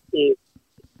ironic if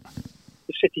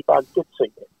the City fans did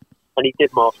sing it and he did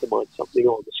mastermind something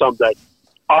on Sunday.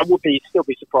 I would still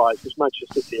be surprised, because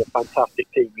Manchester City are a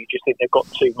fantastic team. You just think they've got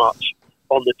too much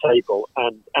on the table.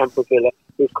 And for Villa,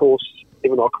 of course,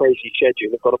 given our crazy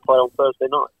schedule, they've got to play on Thursday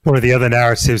night. One of the other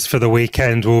narratives for the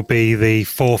weekend will be the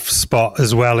fourth spot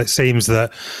as well. It seems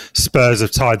that Spurs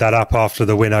have tied that up after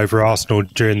the win over Arsenal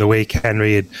during the week,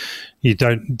 Henry. You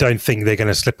don't think they're going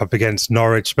to slip up against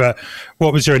Norwich. But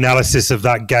what was your analysis of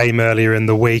that game earlier in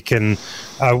the week, and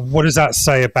what does that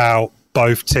say about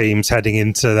both teams heading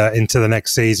into the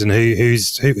next season?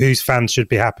 Whose fans should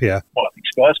be happier? Well, I think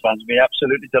Spurs fans will be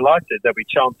absolutely delighted. They'll be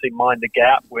chanting "Mind the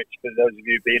Gap," which, for those of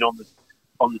you being on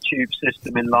the tube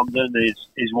system in London,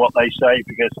 is what they say,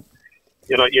 because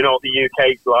you know what the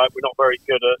UK's like. We're not very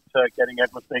good at getting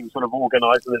everything sort of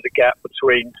organised, and there's a gap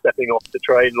between stepping off the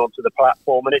train and onto the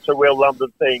platform, and it's a real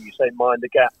London thing. You say "mind the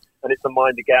gap," and it's a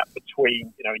mind the gap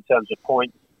between, in terms of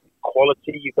point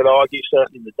quality, you could argue,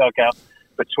 certainly in the dugout,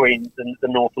 between the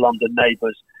North London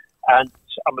neighbours. And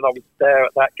I was there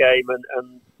at that game,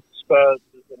 and Spurs,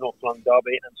 the North London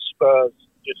derby, and Spurs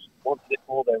just wanted it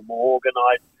more. They were more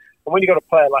organised. And when you've got a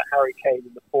player like Harry Kane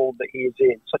in the form that he is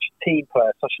in, such a team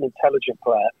player, such an intelligent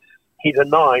player, he's a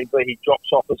 9, but he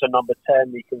drops off as a number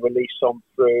 10. He can release on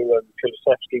through, and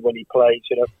Kulusevski when he plays,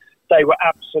 they were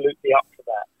absolutely up for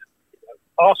that.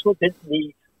 Arsenal didn't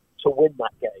need to win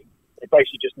that game. They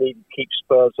basically just needed to keep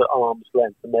Spurs at arm's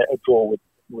length, and a draw would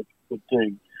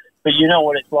do. But you know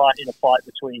what it's like in a fight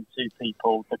between two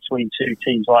people, between two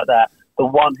teams like that. The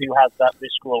one who has that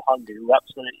visceral hunger, who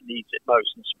absolutely needs it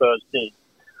most, and Spurs did,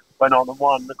 went on and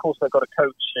won. And of course, they've got a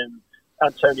coach in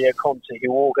Antonio Conte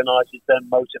who organises them,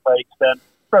 motivates them,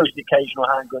 throws the occasional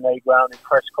hand grenade round in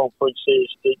press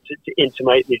conferences to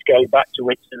intimate that he's going back to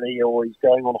Italy, or he's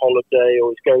going on holiday,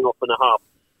 or he's going off in a huff.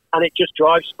 And it just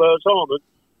drives Spurs on.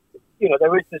 And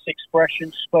there is this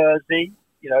expression, Spursy,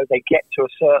 they get to a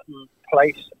certain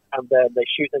place and then they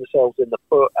shoot themselves in the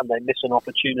foot and they miss an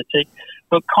opportunity.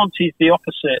 But Conte's the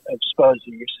opposite of Spursy.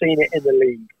 You've seen it in the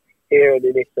league here and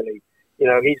in Italy.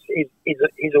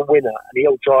 He's a winner, and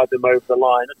he'll drive them over the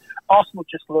line. Arsenal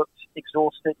just looked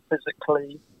exhausted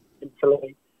physically,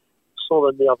 mentally. Saw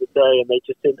them the other day, and they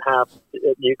just didn't have,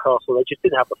 at Newcastle, they just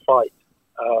didn't have the fight.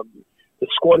 The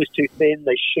squad is too thin.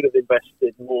 They should have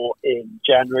invested more in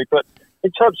January. But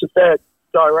in terms of their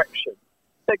direction,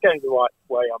 they're going the right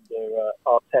way under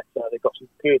Arteta. They've got some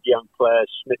good young players.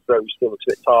 Smith Rowe still looks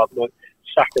a bit tired.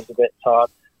 Saka's a bit tired.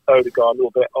 Odegaard a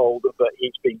little bit older, but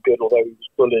he's been good, although he was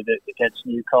bullied against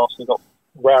Newcastle. He got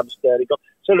Ramsdale.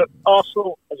 So look,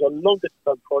 Arsenal as a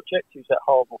longer-term project, use that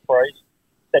horrible phrase,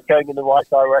 they're going in the right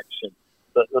direction.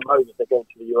 But at the moment, they're going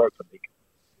to the Europa League.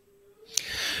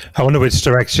 I wonder which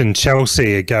direction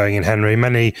Chelsea are going in, Henry.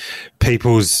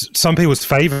 Some people's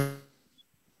favourites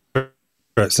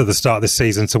at the start of the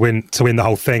season to win the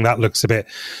whole thing. That looks a bit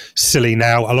silly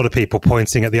now. A lot of people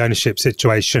pointing at the ownership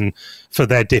situation for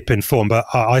their dip in form, but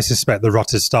I suspect the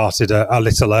rot has started a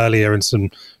little earlier and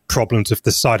some problems with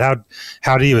the side.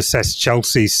 How do you assess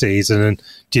Chelsea's season, and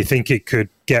do you think it could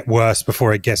get worse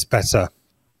before it gets better?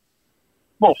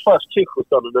 Well, first, Tuchel's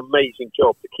done an amazing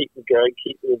job to keep them going,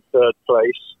 keep them in third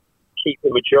place, keep the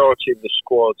majority of the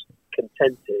squad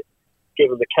contented,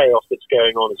 given the chaos that's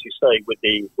going on, as you say, with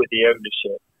the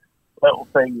ownership. Little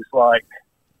things like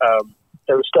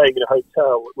they were staying in a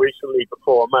hotel recently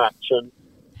before a match, and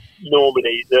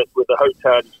normally with the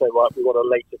hotel, you say, right, we want a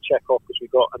later check off because we've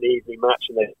got an evening match,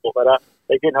 and they thought that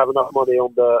they didn't have enough money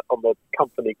on the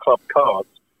company club cards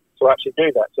to actually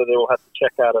do that, so they all had to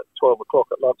check out at 12 o'clock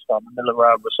at lunchtime and mill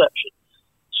around reception.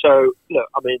 So, look,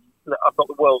 I've got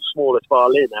the world's smallest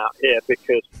violin out here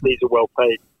because these are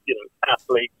well-paid,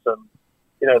 athletes, and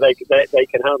they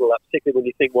can handle that, particularly when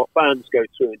you think what fans go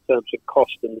through in terms of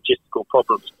cost and logistical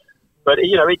problems. But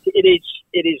it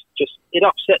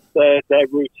upsets their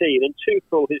routine, and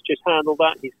Tuchel has just handled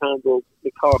that. He's handled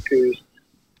Lukaku's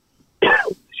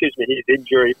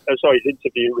his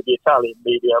interview with the Italian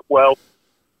media well.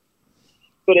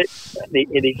 But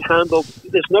he's handled.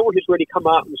 There's no one who's really come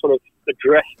out and sort of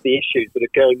addressed the issues that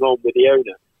are going on with the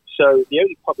owner. So the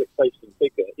only public-facing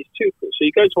figure is Tuchel. So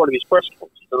you go to one of his press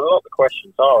conferences, and a lot of the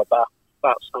questions are about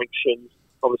sanctions.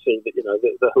 Obviously,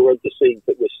 the horrendous scenes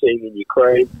that we're seeing in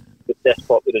Ukraine, the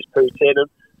despot that is Putin,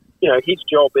 and his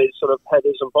job is sort of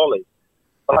headers and volleys.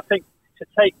 But I think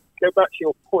go back to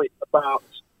your point about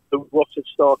what had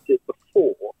started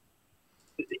before,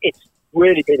 it's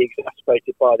really been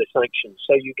exacerbated by the sanctions.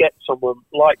 So you get someone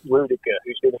like Rudiger,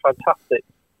 who's been a fantastic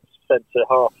centre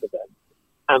half for them,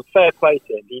 and fair play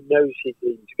to him, he knows he's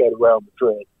leaving to go to Real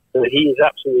Madrid, but he is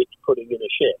absolutely putting in a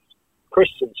shift.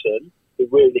 Christensen, who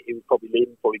would probably leave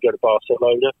and probably go to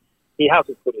Barcelona, he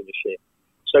hasn't put in a shift.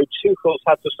 So Tuchel's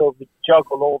had to sort of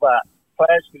juggle all that.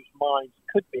 Players whose minds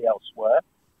could be elsewhere,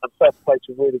 and fair play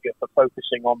to Rudiger for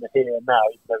focusing on the here and now,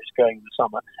 even though it's going in the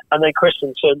summer. And then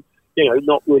Christensen,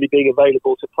 not really being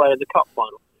available to play in the cup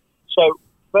final. So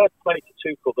fair play to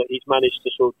Tuchel that he's managed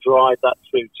to sort of drive that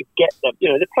through to get them.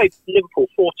 They played Liverpool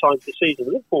 4 times this season.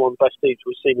 Liverpool are one of the best teams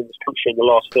we've seen in this country in the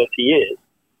last 30 years.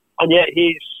 And yet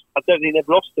I don't think they've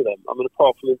lost to them.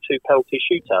 Apart from in 2 penalty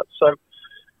shootouts. So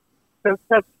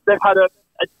they've had a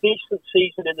decent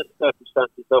season in the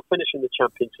circumstances. They'll finish in the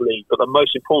Champions League, but the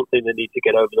most important thing they need to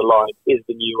get over the line is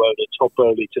the new owner, Todd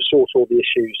Boehly, to sort all the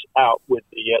issues out with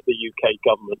the UK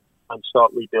government and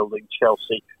start rebuilding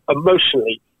Chelsea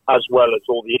emotionally, as well as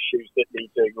all the issues that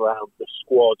need doing around the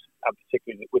squad, and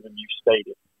particularly with a new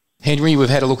stadium. Henry, we've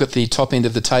had a look at the top end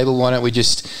of the table. Why don't we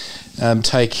just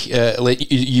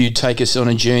let you take us on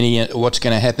a journey at what's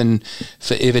going to happen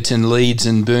for Everton, Leeds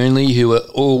and Burnley, who are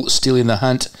all still in the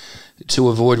hunt to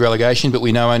avoid relegation, but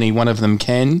we know only one of them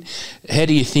can. How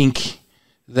do you think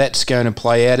that's going to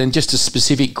play out? And just a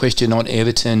specific question on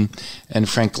Everton and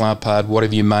Frank Lampard, what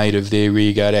have you made of their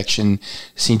rearguard action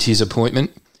since his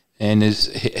appointment? And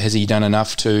has he done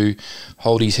enough to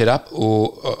hold his head up?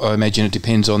 Or I imagine it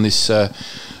depends on this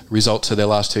results of their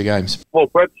last 2 games. Well,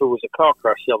 Brentford was a car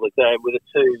crash the other day with the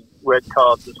 2 red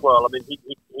cards as well.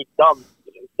 He'd done,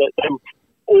 they were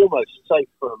almost safe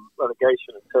from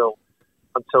relegation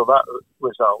until that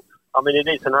result. It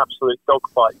is an absolute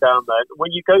dogfight down there.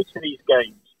 When you go to these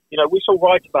games, we still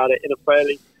write about it in a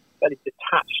fairly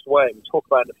detached way. We talk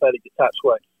about it in a fairly detached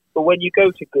way. But when you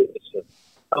go to Goodison,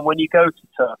 and when you go to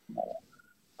Turf Moor,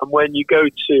 and when you go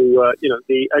to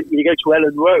you go to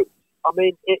Ellen Road,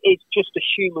 it's just a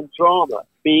human drama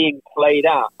being played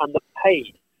out, and the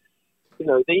pain.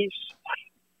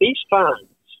 These fans,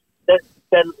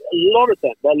 a lot of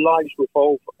them, their lives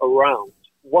revolve around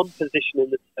one position in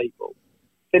the table,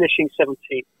 finishing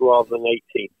 17th rather than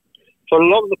 18th. So a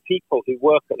lot of the people who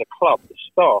work at the club, the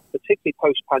staff, particularly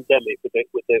post-pandemic, with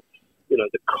the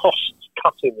cost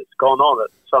cutting that's gone on at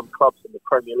some clubs in the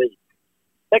Premier League,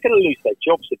 they're going to lose their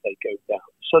jobs if they go down.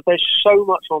 So there's so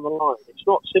much on the line. It's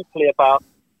not simply about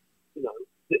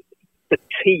the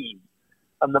team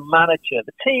and the manager.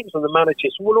 The teams and the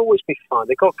managers will always be fine.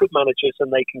 They've got good managers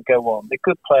and they can go on. They're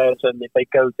good players, and if they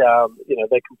go down,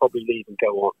 they can probably leave and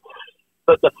go on.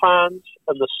 But the fans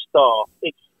and the staff,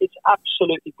 it's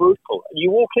absolutely brutal. And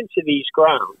you walk into these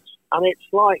grounds, and it's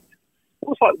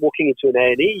almost like walking into an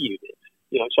A&E unit.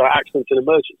 So accident and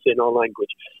emergency in our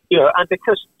language. And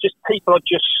because just people are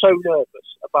just so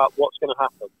nervous about what's going to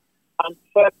happen. And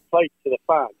fair play to the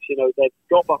fans. They've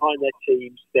got behind their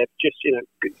teams. They've just,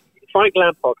 Frank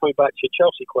Lampard, coming back to your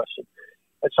Chelsea question.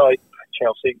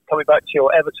 Coming back to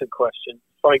your Everton question.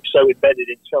 Frank's so embedded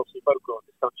in Chelsea folklore in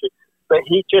this country. But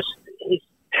he's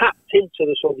tapped into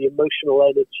the sort of the emotional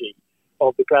energy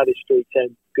of the Gladys Street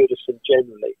and Goodison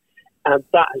generally. And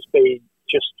that has been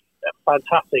just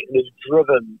fantastic and has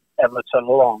driven Everton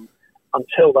along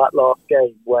until that last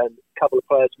game when a couple of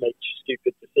players made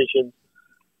stupid decisions.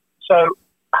 So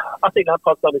I think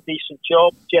Lampard's done a decent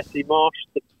job. Jesse Marsh,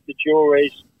 the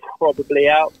jury's probably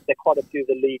out. There are quite a few of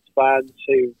the Leeds fans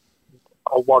who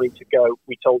are wanting to go,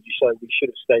 we told you so, we should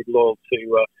have stayed loyal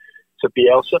to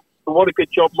Bielsa. And what a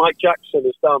good job Mike Jackson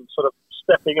has done, sort of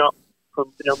stepping up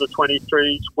from the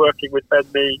under-23s, working with Ben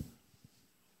Mee,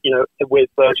 with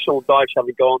Sean Dyche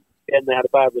having gone. Again, they had a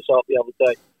bad result the other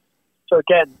day. So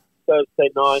again, Thursday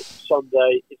night,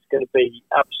 Sunday, it's going to be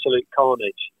absolute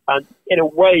carnage. And in a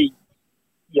way,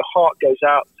 your heart goes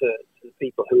out to the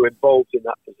people who are involved in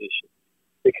that position.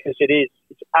 because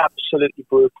it's absolutely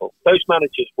brutal. Those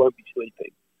managers won't be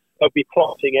sleeping. They'll be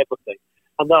plotting everything.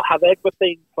 And they'll have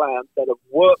everything planned. They'll have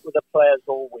worked with the players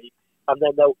all week, and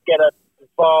then they'll get a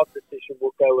VAR decision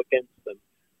will go against them.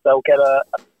 They'll get a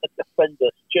defender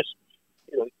just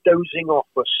dozing off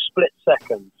for a split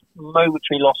second,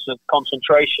 momentary loss of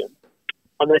concentration,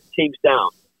 and the team's down.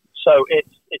 So it's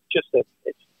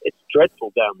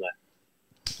dreadful down there.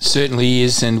 Certainly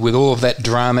is, and with all of that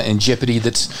drama and jeopardy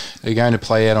that's going to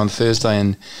play out on Thursday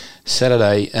and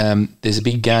Saturday, there's a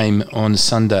big game on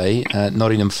Sunday,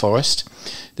 Nottingham Forest.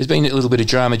 There's been a little bit of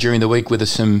drama during the week with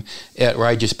some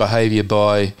outrageous behaviour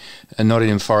by a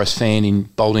Nottingham Forest fan in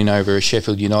bowling over a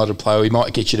Sheffield United player. We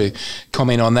might get you to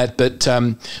comment on that, but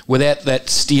without that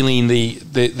stealing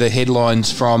the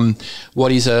headlines from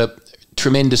what is a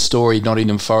tremendous story,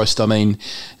 Nottingham Forest. I mean,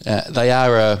 they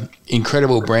are an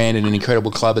incredible brand and an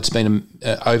incredible club. It's been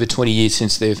over 20 years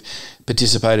since they've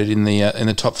participated in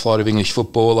the top flight of English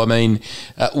football. I mean,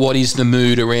 what is the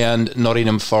mood around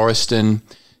Nottingham Forest? And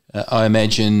I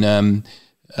imagine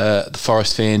the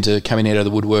Forest fans are coming out of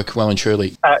the woodwork well and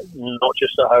truly. Not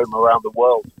just at home, around the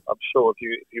world. I'm sure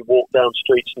if you walk down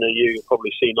streets near you'll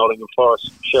probably see Nottingham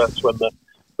Forest shirts when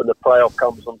the playoff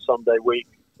comes on Sunday week.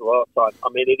 I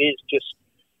mean, it is just,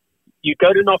 you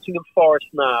go to Nottingham Forest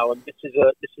now, and this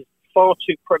is far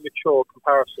too premature a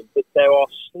comparison, but there are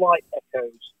slight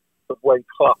echoes of when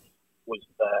Clough was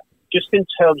there, just in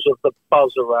terms of the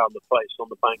buzz around the place on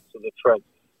the banks of the Trent,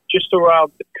 just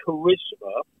around the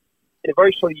charisma, in a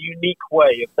very sort of unique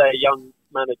way, of their young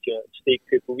manager, Steve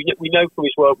Cooper. We know from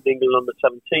his work with England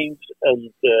under-17s and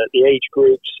the age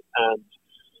groups and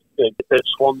the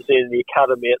Swansea and the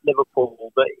academy at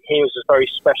Liverpool, that he was a very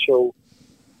special,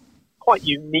 quite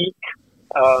unique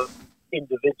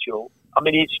individual. I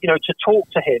mean, it's to talk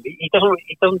to him, he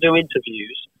doesn't do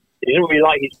interviews. He doesn't really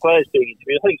like his players doing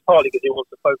interviews. I think it's partly because he wants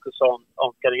to focus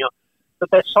on getting up. But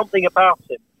there's something about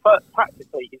him. But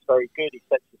practically, he's very good. He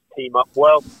sets his team up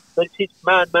well. But it's his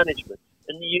man management,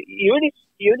 and you're in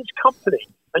his company,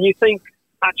 and you think,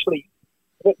 actually,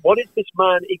 what is this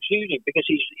man exuding? Because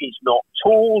he's not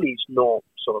tall, he's not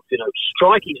sort of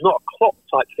striking, he's not a clock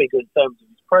type figure in terms of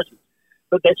his presence.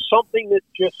 But there's something that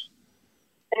just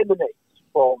emanates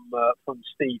from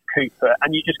Steve Cooper,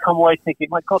 and you just come away thinking,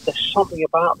 my God, there's something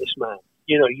about this man.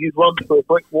 You'd run through a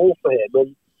brick wall for him,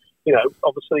 and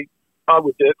obviously I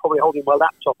would do it, probably holding my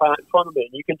laptop out in front of me,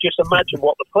 and you can just imagine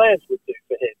what the players would do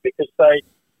for him, because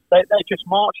they just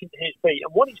march into his beat.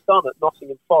 And what he's done at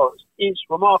Nottingham Forest is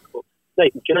remarkable.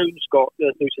 Nathan Jones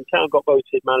Luton Town got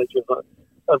voted manager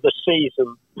of the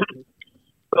season.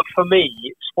 But for me,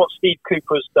 it's what Steve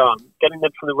Cooper has done, getting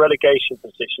them from the relegation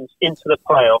positions into the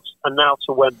playoffs and now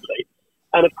to Wembley.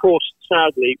 And of course,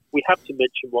 sadly, we have to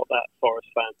mention what that Forest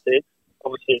fan did.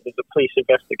 Obviously, there's a police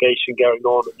investigation going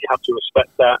on, and you have to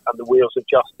respect that, and the wheels of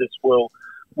justice will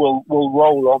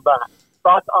roll on that.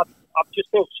 But I just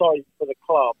feel sorry for the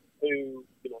club, who,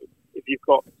 if you've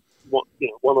got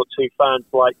one or two fans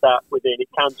like that within, it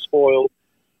can spoil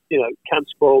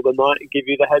the night and give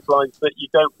you the headlines that you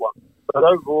don't want. But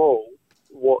overall,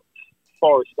 what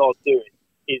Forest are doing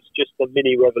is just a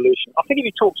mini revolution. I think if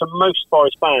you talk to most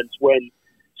Forest fans when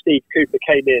Steve Cooper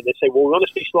came in, they say, well, we want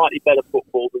to see slightly better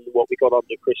football than what we got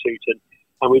under Chris Hughton,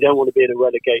 and we don't want to be in a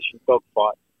relegation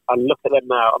dogfight. And look at them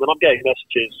now. I mean, I'm getting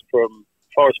messages from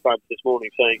Forest fans this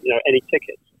morning saying, any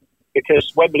tickets,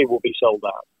 because Wembley will be sold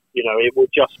out. It will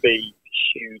just be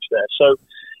huge there. So,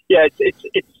 yeah,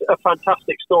 it's a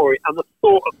fantastic story. And the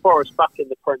thought of Forest back in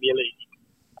the Premier League,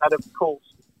 and of course,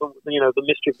 the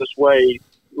mischievous way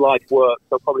life works,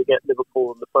 they'll probably get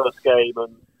Liverpool in the first game,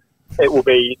 and it will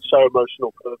be so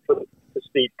emotional for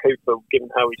Steve Cooper, given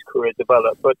how his career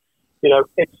developed. But,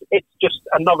 it's just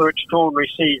another extraordinary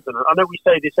season. I know we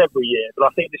say this every year, but I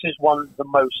think this is one of the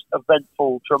most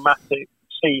eventful, dramatic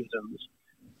seasons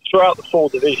throughout the four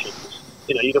divisions.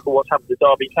 You look at what's happened to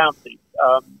Derby County,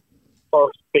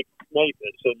 Forest big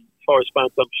neighbours, and Forest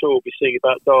fans, I'm sure, will be seeing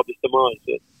about Derby's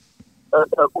demise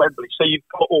at Wembley. So you've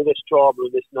got all this drama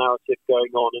and this narrative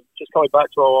going on, and just coming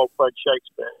back to our old friend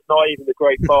Shakespeare, not even the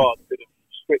great bard could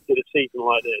have scripted a season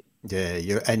like this.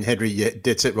 Yeah, and Henry,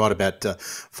 that's it right about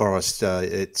Forest.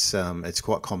 It's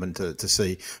quite common to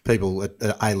see people at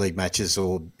A-League matches,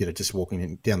 or just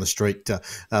walking down the street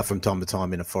from time to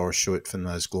time in a Forest shirt from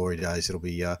those glory days. It'll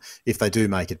be if they do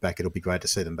make it back, it'll be great to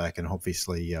see them back, and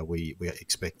obviously we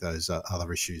expect those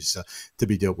other issues to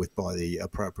be dealt with by the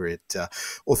appropriate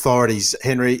authorities.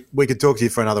 Henry, we could talk to you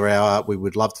for another hour. We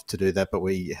would love to do that, but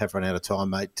we have run out of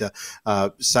time, mate.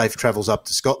 Safe travels up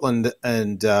to Scotland,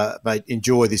 and mate,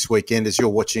 enjoy this weekend. As you're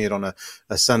watching it on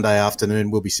a Sunday afternoon,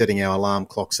 we'll be setting our alarm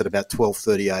clocks at about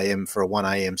 12:30am for a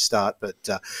 1am start. But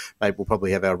maybe we'll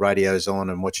probably have our radios on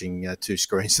and watching two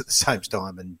screens at the same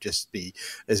time and just be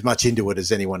as much into it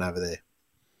as anyone over there.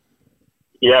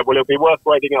 Yeah, well, it'll be worth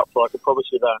waiting up for, I can promise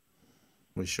you that.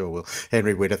 We sure will.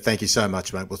 Henry Witter, thank you so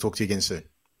much, mate. We'll talk to you again soon.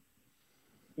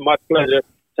 My pleasure.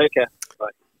 Take care. Bye.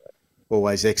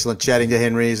 Always excellent chatting to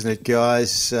Henry, isn't it,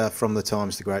 guys? From the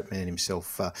Times, the great man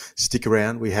himself. Stick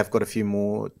around. We have got a few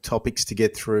more topics to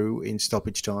get through in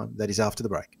stoppage time. That is after the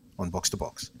break on Box to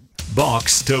Box.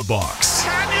 Box to Box.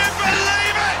 Can you believe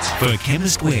it? For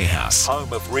Chemist Warehouse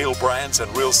Home of real brands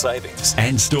and real savings.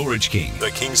 and Storage King.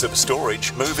 The kings of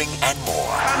storage, moving and more.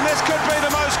 And this could be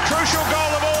the most crucial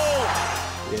goal of all.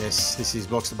 Yes, this is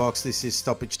Box to Box. This is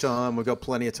stoppage time. We've got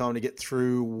plenty of time to get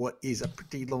through what is a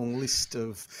pretty long list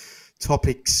of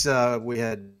topics. We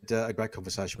had a great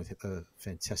conversation with a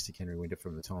fantastic Henry Winter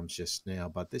from the Times just now,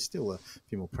 but there's still a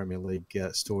few more Premier League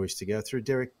stories to go through.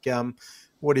 Derek,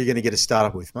 what are you going to get us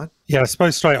started with, mate? Yeah, I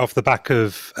suppose straight off the back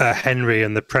of Henry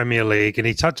and the Premier League, and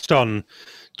he touched on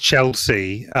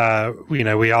Chelsea.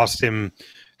 We asked him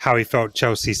how he felt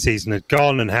Chelsea's season had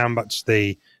gone and how much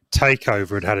the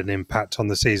takeover had an impact on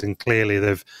the season. Clearly,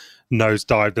 they've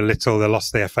nosedived a little. They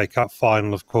lost the FA Cup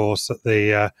final, of course, at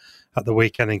the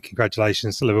weekend. And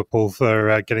congratulations to Liverpool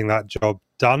for getting that job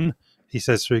done, he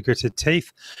says through gritted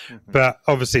teeth. Mm-hmm. But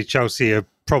obviously, Chelsea have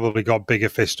probably got bigger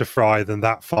fish to fry than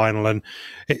that final. And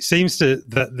it seems that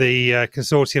the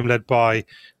consortium led by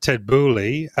Ted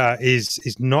Boehly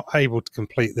is not able to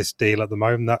complete this deal at the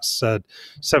moment. That's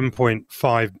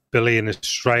 7.5 billion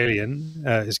Australian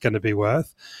is going to be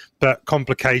worth. But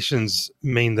complications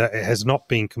mean that it has not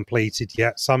been completed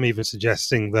yet. Some even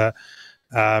suggesting that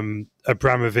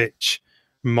Abramovich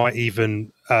might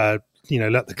even let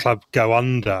the club go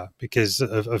under because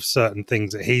of certain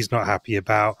things that he's not happy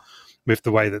about with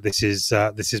the way that this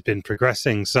has been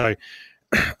progressing. So,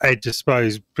 Ed, I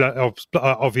suppose,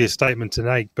 obvious statement to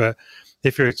make, but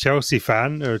if you're a Chelsea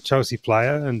fan or a Chelsea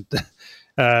player, and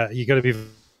you're going to be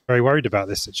very worried about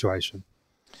this situation.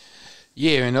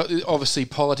 Yeah, and obviously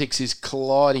politics is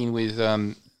colliding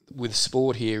with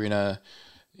sport here in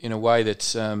a way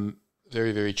that's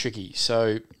very, very tricky.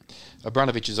 So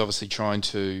Abramovich is obviously trying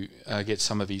to get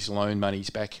some of his loan monies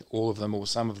back, all of them or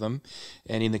some of them,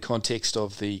 and in the context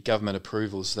of the government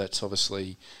approvals, that's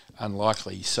obviously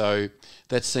unlikely. So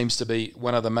that seems to be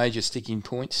one of the major sticking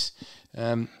points.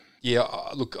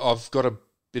 Look, I've got a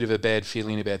bit of a bad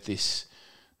feeling about this,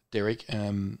 Derek.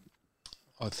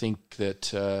 I think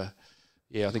that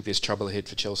I think there's trouble ahead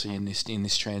for Chelsea in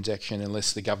this transaction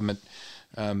unless the government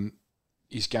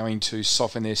is going to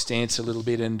soften their stance a little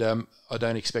bit, and I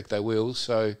don't expect they will.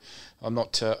 So I'm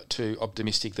not too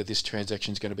optimistic that this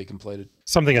transaction is going to be completed.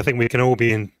 Something I think we can all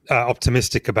be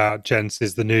optimistic about, gents,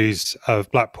 is the news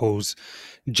of Blackpool's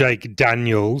Jake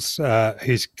Daniels,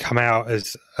 who's come out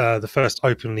as the first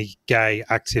openly gay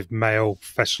active male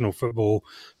professional football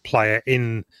player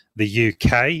in the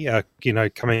UK,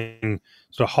 coming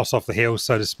sort of hot off the heels,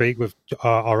 so to speak, with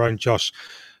our own Josh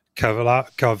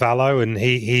Carvalho, and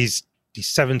he's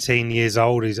 17 years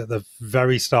old. He's at the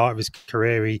very start of his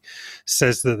career. He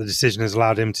says that the decision has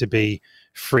allowed him to be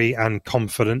free and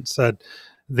confident.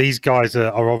 These guys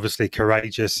are obviously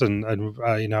courageous, and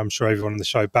I'm sure everyone on the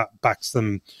show backs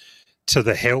them to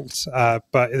the hilt.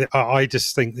 But I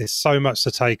just think there's so much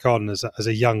to take on as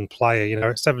a young player.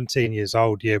 At 17 years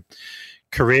old, your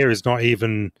career is not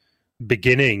even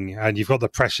beginning, and you've got the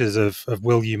pressures of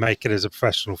will you make it as a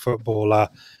professional footballer?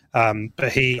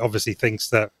 But he obviously thinks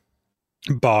that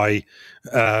by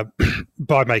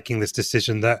making this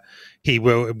decision that he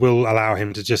will allow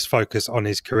him to just focus on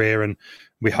his career, and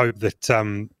we hope that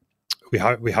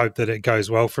it goes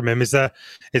well from him. Is there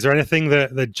anything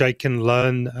that Jake can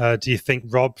learn, do you think,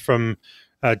 Rob, from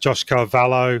Josh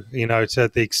Carvalho,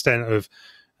 to the extent of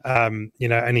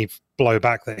any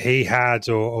blowback that he had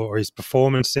or his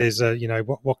performances?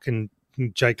 What can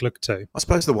Jake look to? I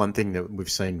suppose the one thing that we've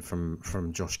seen from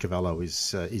Josh Carvalho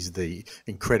is the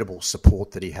incredible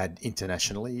support that he had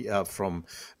internationally from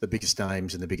the biggest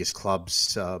names and the biggest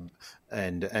clubs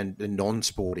and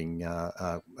non-sporting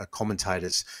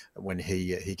commentators when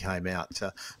he came out.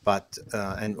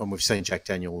 And we've seen Jack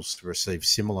Daniels receive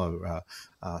similar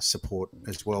support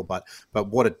as well. But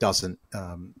what it doesn't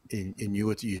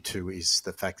inure you to is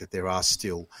the fact that there are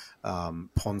still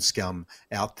pond scum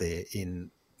out there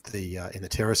in the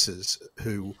terraces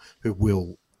who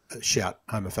will shout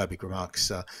homophobic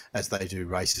remarks as they do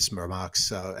racist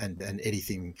remarks and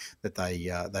anything that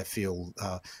they feel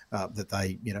that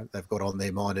they've got on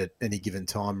their mind at any given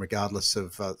time, regardless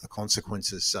of the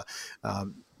consequences.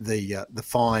 the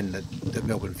fine that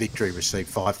Melbourne Victory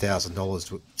received,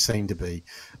 $5,000, would seem to be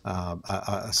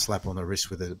a slap on the wrist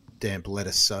with a damp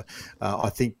lettuce. So I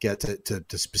think to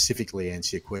specifically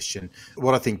answer your question,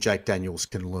 what I think Jake Daniels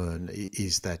can learn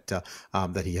is that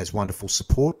that he has wonderful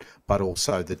support, but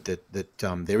also that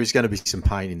there is going to be some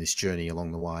pain in this journey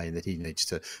along the way, and that he needs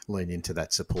to lean into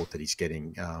that support that he's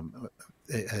getting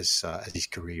as his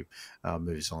career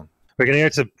moves on. We're going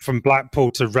to go from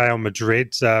Blackpool to Real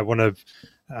Madrid, one of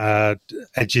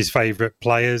Edge's favourite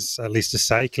players, at least to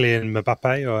say, Kylian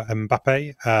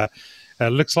Mbappe.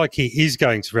 Looks like he is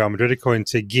going to Real Madrid, according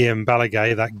to Guillem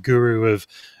Balaguer, that guru of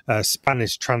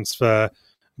Spanish transfer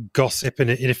gossip.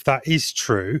 And if that is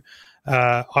true,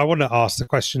 I want to ask the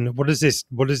question: what does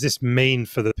this mean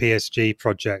for the PSG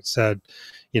project?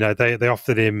 They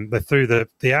offered him, they threw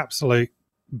the absolute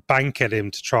bank at him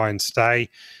to try and stay.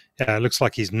 Looks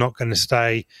like he's not going to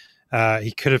stay.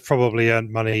 He could have probably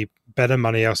earned better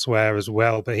money elsewhere as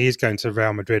well, but he's going to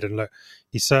Real Madrid, and look,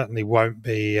 he certainly won't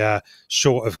be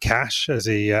short of cash as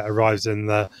he arrives in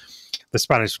the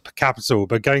Spanish capital.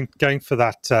 But going for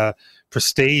that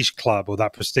prestige club or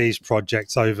that prestige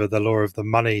project over the lure of the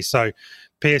money. So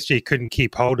PSG couldn't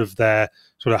keep hold of their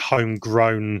sort of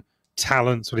homegrown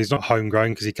talent. Well, he's not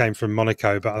homegrown because he came from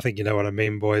Monaco, but I think you know what I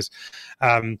mean, boys.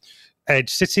 Edge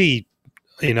City,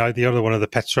 the other one of the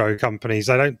petro companies,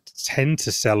 they don't tend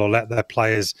to sell or let their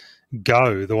players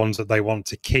go, the ones that they want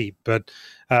to keep. But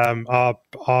are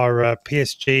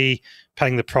PSG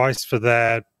paying the price for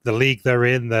the league they're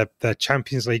in, their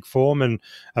Champions League form, and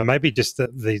maybe just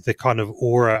the kind of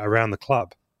aura around the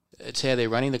club? It's how they're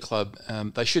running the club.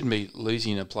 They shouldn't be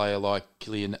losing a player like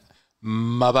Kylian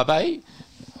Mbappe.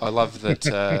 I love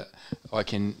that I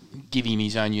can give him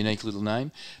his own unique little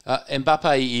name.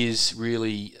 Mbappe is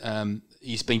really...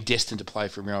 he's been destined to play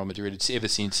for Real Madrid. It's ever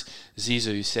since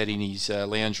Zizou sat in his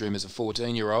lounge room as a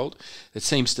 14-year-old. It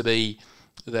seems to be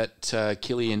that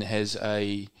Kylian has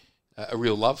a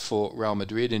real love for Real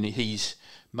Madrid, and he's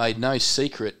made no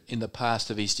secret in the past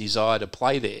of his desire to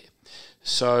play there.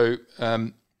 So,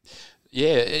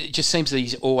 it just seems that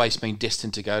he's always been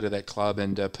destined to go to that club,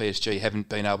 and PSG haven't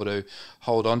been able to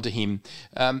hold on to him.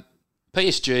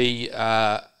 PSG,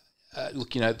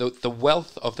 the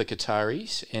wealth of the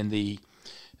Qataris and the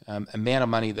amount of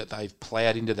money that they've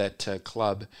ploughed into that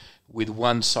club with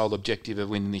one sole objective of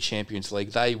winning the Champions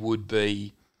League, they would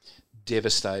be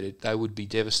devastated. They would be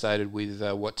devastated with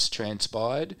what's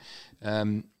transpired.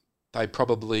 They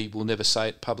probably will never say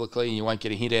it publicly, and you won't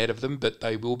get a hint out of them, but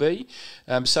they will be.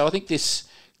 So I think this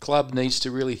club needs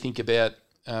to really think about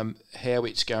how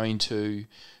it's going to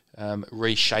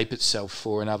reshape itself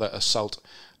for another assault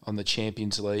on the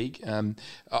Champions League.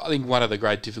 I think one of the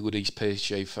great difficulties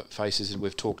PSG faces, and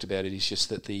we've talked about it, is just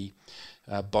that the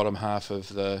bottom half of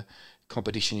the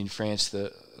competition in France,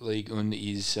 the Ligue 1,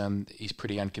 is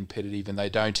pretty uncompetitive, and they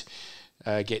don't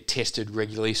get tested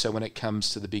regularly. So when it comes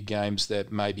to the big games,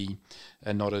 that maybe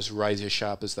are not as razor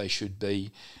sharp as they should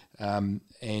be. And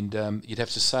you'd have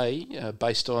to say,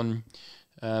 based on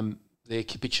their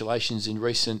capitulations in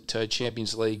recent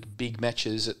Champions League big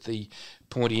matches at the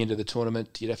pointy end of the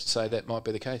tournament, you'd have to say that might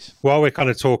be the case. While we're kind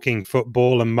of talking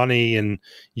football and money in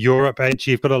Europe, Edge,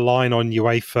 you've got a line on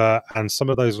UEFA and some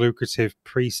of those lucrative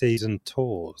pre-season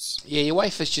tours. Yeah,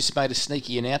 UEFA's just made a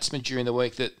sneaky announcement during the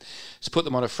week that has put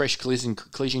them on a fresh collision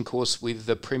course with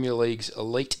the Premier League's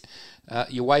elite.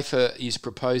 UEFA is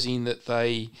proposing that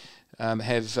they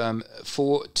have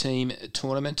 4-team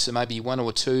tournaments, so maybe one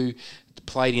or two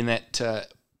played in that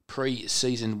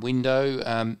pre-season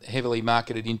window, heavily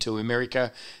marketed into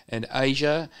America and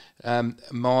Asia.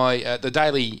 The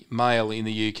Daily Mail in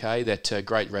the UK, that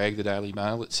great rag, the Daily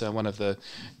Mail, it's one of the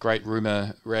great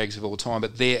rumour rags of all time,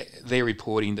 but they're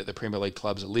reporting that the Premier League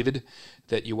clubs are livid,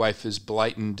 that UEFA's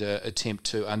blatant attempt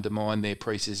to undermine their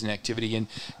pre-season activity and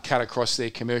cut across their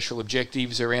commercial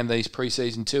objectives around these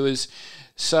pre-season tours.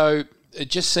 So it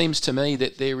just seems to me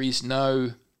that there is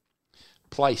no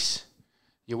place.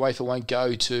 UEFA won't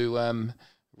go to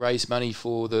raise money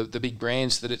for the big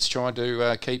brands that it's trying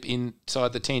to keep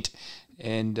inside the tent.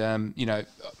 And,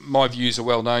 my views are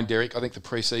well known, Derek. I think the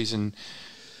pre-season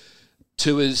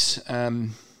tours,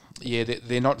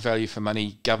 they're not value for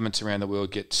money. Governments around the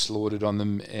world get slaughtered on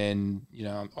them. And,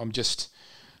 I'm just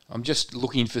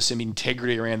looking for some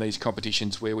integrity around these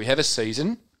competitions where we have a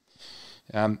season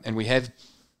and we have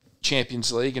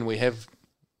Champions League and we have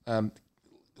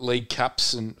League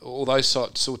Cups and all those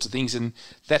sorts of things, and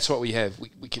that's what we have.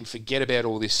 We can forget about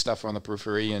all this stuff on the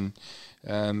periphery, and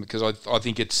because I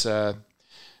think it's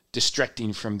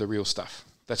distracting from the real stuff.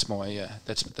 That's my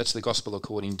that's the gospel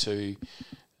according to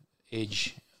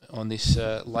Edge on this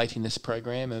late in this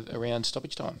program around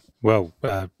stoppage time. Well,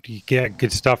 yeah,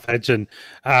 good stuff, Edge. And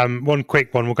one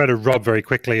quick one. We'll go to Rob very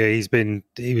quickly.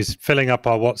 He was filling up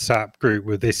our WhatsApp group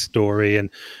with this story, and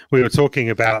we were talking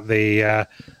about the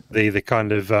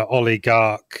kind of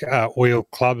oligarch oil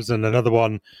clubs, and another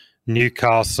one,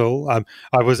 Newcastle.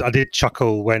 I did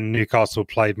chuckle when Newcastle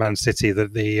played Man City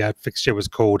that the fixture was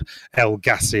called El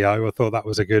Gasio. I thought that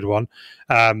was a good one.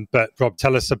 But Rob,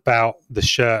 tell us about the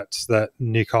shirts that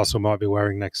Newcastle might be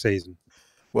wearing next season.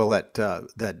 Well,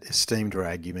 that esteemed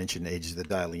rag you mentioned, Edge, the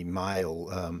Daily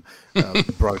Mail,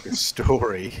 broke a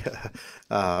story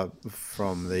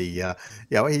from the.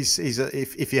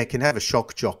 If you can have a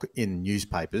shock jock in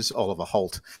newspapers, Oliver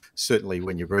Holt, certainly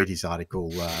when you read his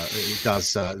article, it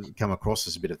does come across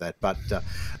as a bit of that. But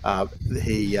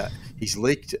he's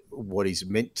leaked what is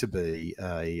meant to be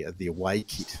the away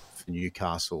kit for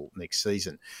Newcastle next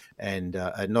season, and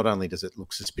not only does it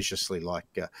look suspiciously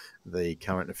like the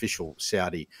current official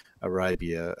Saudi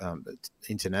Arabia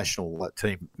international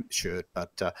team shirt,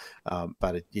 but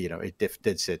it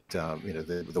dead set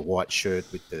the white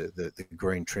shirt with the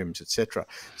green trims, etc.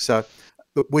 So.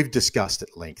 Look, we've discussed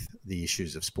at length the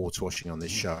issues of sports washing on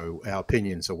this show. Our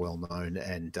opinions are well known,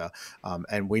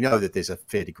 and we know that there's a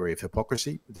fair degree of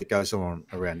hypocrisy that goes on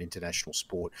around international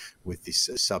sport with this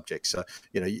subject. So,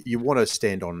 you want to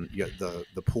stand on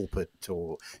the pulpit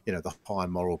or the high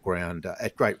moral ground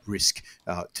at great risk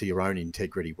to your own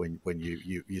integrity when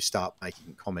you start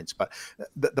making comments. But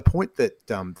the point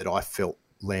that I felt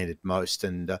landed most,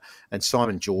 and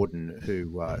Simon Jordan,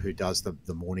 who does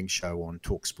the morning show on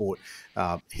Talk Sport,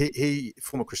 he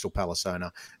former Crystal Palace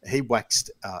owner, he waxed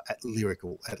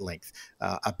lyrical at length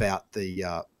about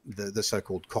the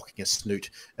so-called cocking a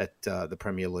snoot at the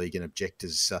Premier League and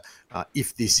objectors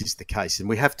if this is the case. And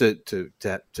we have to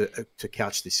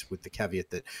couch this with the caveat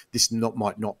that this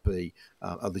might not be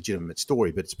a legitimate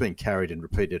story, but it's been carried and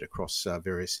repeated across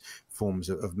various forms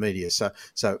of media. So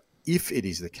if it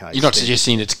is the case... You're not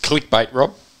suggesting it's clickbait,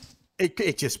 Rob?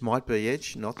 It just might be,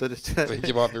 Edge. Not that it's...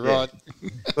 You might be right.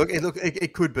 Look,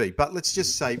 it could be. But let's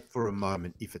just say for a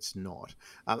moment if it's not.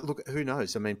 Look, who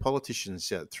knows? I mean,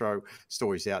 politicians throw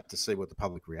stories out to see what the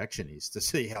public reaction is, to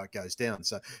see how it goes down.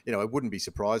 So, it wouldn't be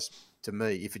surprised to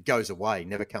me if it goes away,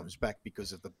 never comes back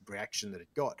because of the reaction that it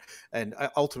got. And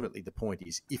ultimately the point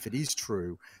is, if it is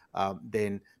true,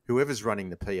 then whoever's running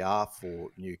the PR for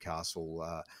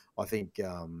Newcastle, I think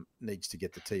needs to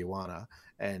get the Tijuana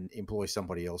and employ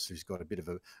somebody else who's got a bit of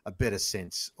a better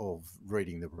sense of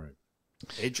reading the room.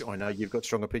 Edge, I know you've got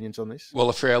strong opinions on this.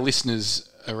 Well, for our listeners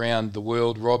around the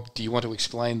world, Rob, do you want to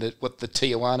explain what the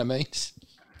Tijuana means?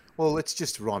 Well, it's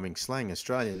just rhyming slang,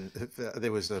 Australian.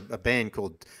 There was a band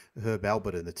called Herb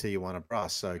Albert and the Tijuana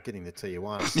Brass, so getting the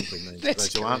Tijuana simply means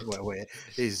those who aren't aware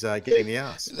is getting the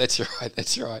arse. That's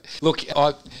right. Look,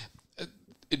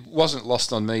 it wasn't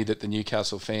lost on me that the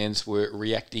Newcastle fans were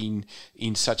reacting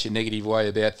in such a negative way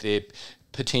about their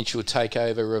potential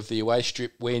takeover of the away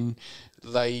strip when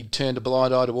they turned a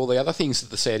blind eye to all the other things that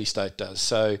the Saudi state does.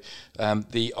 So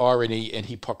the irony and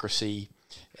hypocrisy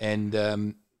and...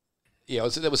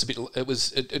 that was a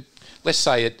bit. Let's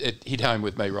say it hit home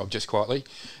with me, Rob, just quietly.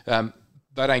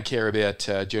 They don't care about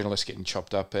journalists getting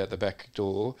chopped up out the back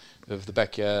door of the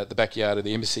backyard of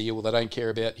the embassy, or they don't care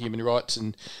about human rights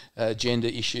and gender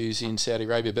issues in Saudi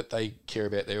Arabia, but they care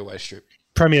about their away strip.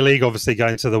 Premier League obviously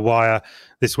going to the wire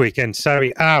this weekend.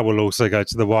 Serie A will also go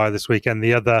to the wire this weekend.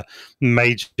 The other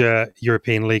major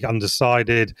European league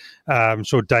undecided. I'm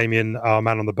sure Damien, our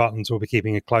man on the buttons, will be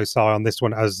keeping a close eye on this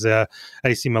one as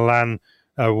AC Milan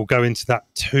will go into that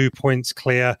 2 points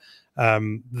clear.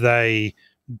 They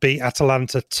beat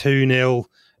Atalanta 2-0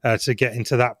 to get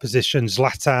into that position.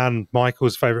 Zlatan,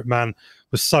 Michael's favourite man,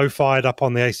 was so fired up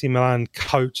on the AC Milan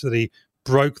coach that he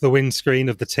broke the windscreen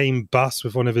of the team bus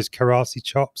with one of his karate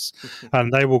chops.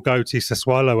 And they will go to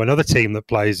Sassuolo, another team that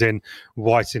plays in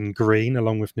white and green,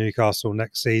 along with Newcastle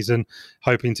next season,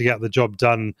 hoping to get the job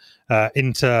done.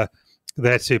 Inter,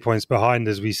 they're 2 points behind,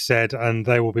 as we said, and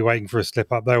they will be waiting for a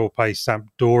slip up. They will play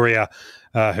Sampdoria,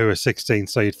 who are 16,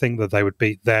 so you'd think that they would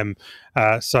beat them.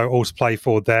 So all to play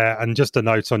for there. And just a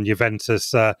note on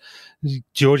Juventus,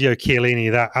 Giorgio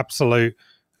Chiellini, that absolute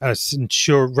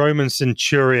Roman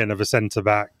centurion of a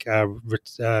centre-back,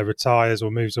 retires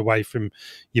or moves away from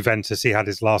Juventus. He had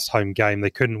his last home game. They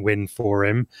couldn't win for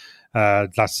him.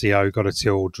 Lazio got a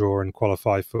 2-2 draw and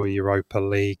qualified for Europa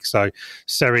League. So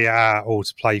Serie A all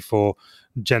to play for,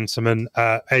 gentlemen.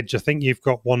 Edge, I think you've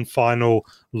got one final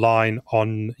line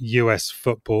on US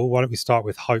football. Why don't we start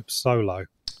with Hope Solo?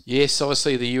 Yes,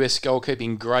 obviously the US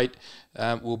goalkeeping great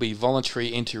will be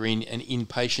voluntary entering an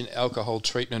inpatient alcohol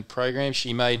treatment program.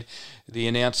 She made the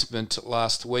announcement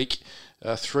last week,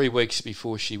 3 weeks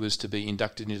before she was to be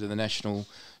inducted into the National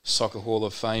Soccer Hall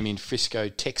of Fame in Frisco,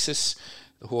 Texas.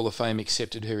 The Hall of Fame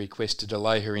accepted her request to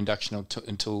delay her induction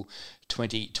until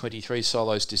 2023.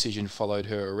 Solo's decision followed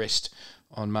her arrest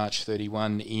on March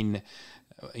 31 in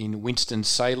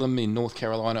Winston-Salem in North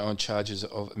Carolina on charges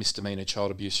of misdemeanor child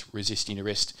abuse, resisting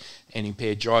arrest and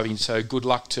impaired driving. So good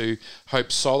luck to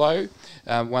Hope Solo,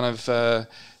 one of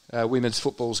women's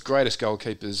football's greatest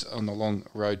goalkeepers on the long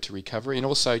road to recovery. And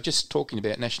also, just talking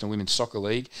about National Women's Soccer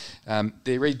League,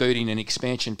 they're rebooting an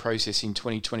expansion process in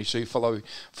 2022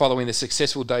 following the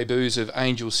successful debuts of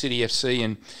Angel City FC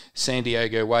and San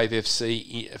Diego Wave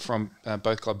FC from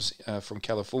both clubs from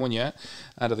California.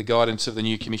 Under the guidance of the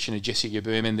new Commissioner Jessica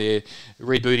Berman, they're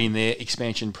rebooting their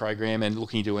expansion program and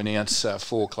looking to announce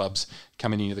 4 clubs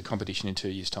coming into the competition in 2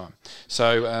 years' time.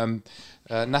 So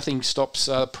nothing stops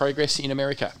progress in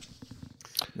America.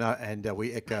 No, and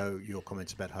we echo your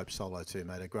comments about Hope Solo too,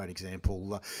 mate. A great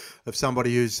example of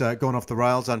somebody who's gone off the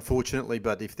rails, unfortunately.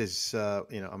 But if there's,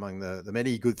 among the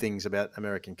many good things about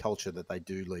American culture that they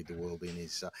do lead the world in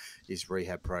is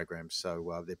rehab programs.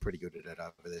 So they're pretty good at it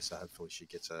over there. So hopefully she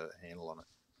gets a handle on it.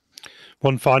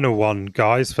 One final one,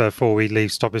 guys, before we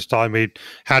leave stoppage time. We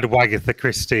had Wagatha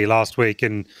Christie last week,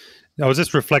 and I was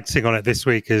just reflecting on it this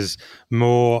week as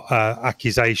more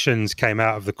accusations came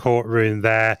out of the courtroom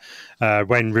there.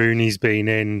 When Rooney's been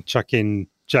in, chucking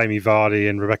Jamie Vardy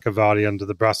and Rebecca Vardy under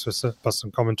the bus for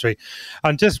some commentary.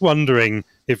 I'm just wondering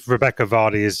if Rebecca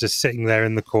Vardy is just sitting there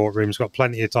in the courtroom, has got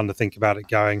plenty of time to think about it,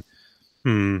 going,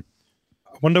 I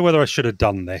wonder whether I should have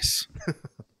done this.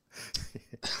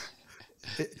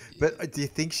 But do you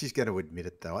think she's going to admit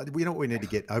it, though? We need to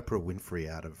get Oprah Winfrey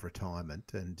out of retirement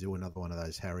and do another one of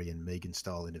those Harry and Meghan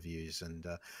style interviews, and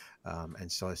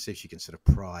so I see if she can sort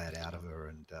of pry it out of her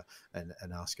and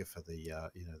ask her for the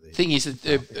thing is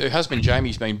that her husband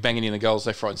Jamie's been banging in the goals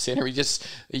left, right, and centre. He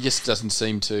just doesn't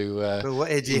seem to. Well,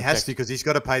 Edgy has to because he's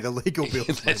got to pay the legal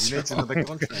bills. That's he needs right. another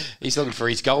contract. He's looking for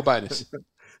his goal bonus.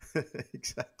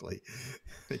 Exactly.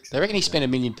 They reckon he spent £1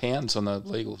 million on the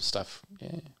legal stuff.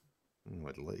 Yeah.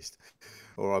 At least.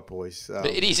 All right, boys.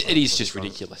 It is just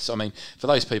ridiculous. I mean, for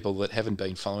those people that haven't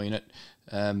been following it,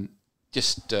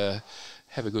 just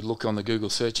have a good look on the Google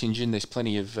search engine. There's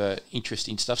plenty of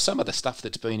interesting stuff. Some of the stuff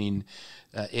that's been in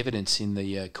evidence in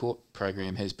the court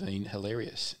program has been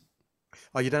hilarious.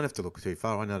 Oh, you don't have to look too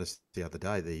far. I noticed the other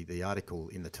day the article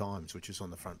in the Times, which was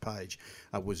on the front page,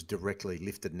 was directly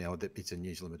lifted now. It's a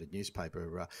News Limited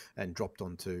newspaper and dropped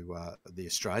onto the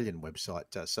Australian website.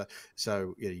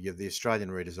 So the Australian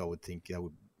readers, I would think,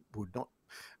 would not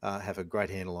have a great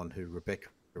handle on who Rebecca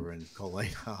and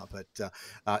Colleen are, but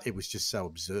it was just so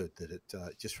absurd that it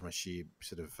just from a sheer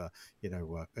sort of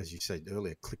as you said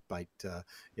earlier, clickbait,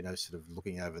 sort of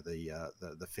looking over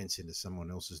the fence into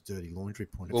someone else's dirty laundry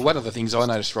point of view. Well, one of the things I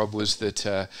noticed, Rob, was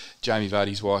that Jamie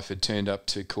Vardy's wife had turned up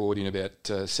to court in about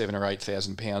 £7,000 or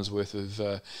 £8,000 worth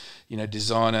of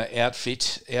designer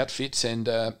outfits, and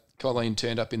Colleen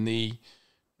turned up in the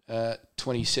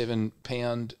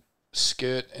 £27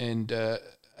 skirt and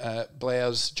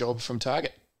blouse job from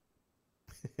Target.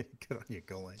 Good on you,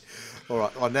 Colleen. All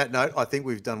right. On that note, I think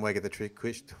we've done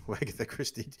Wagatha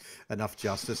Christie enough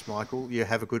justice, Michael. You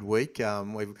have a good week.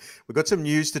 We've got some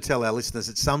news to tell our listeners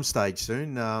at some stage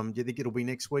soon. Do you think it'll be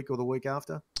next week or the week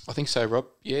after? I think so, Rob.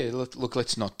 Yeah. Look,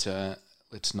 let's not.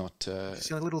 Just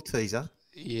a little teaser.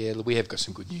 Yeah, we have got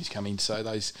some good news coming. So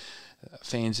those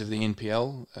fans of the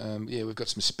NPL, we've got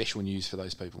some special news for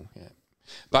those people. Yeah.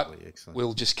 But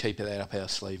we'll just keep that up our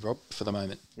sleeve, Rob, for the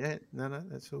moment. Yeah, no,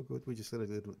 that's all good. We just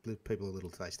let people a little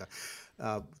taster.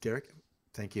 Derek,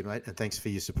 thank you, mate, and thanks for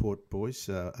your support, boys,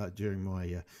 during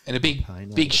my and a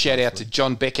big shout out to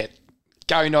John Beckett,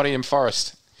 go Nottingham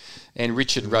Forest, and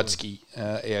Richard Rudsky,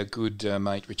 our good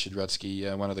mate Richard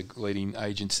Rudsky, one of the leading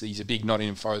agents. He's a big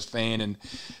Nottingham Forest fan, and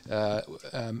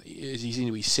he's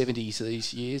into his 70s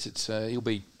these years. He'll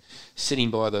be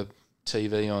sitting by the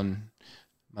TV on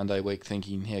Monday week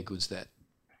thinking, how good's that?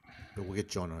 But we'll get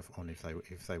John on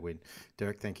if they win.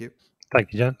 Derek, thank you.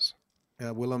 Thank you, gents.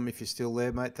 Willem, if you're still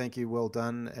there, mate, thank you. Well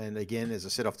done. And again, as I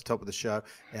said off the top of the show,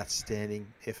 outstanding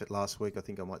effort last week. I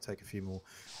think I might take a few more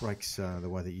breaks the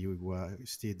way that you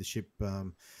steered the ship.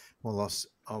 While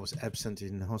I was absent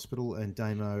in hospital. And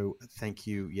Damo, thank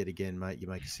you yet again, mate. You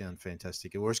make it sound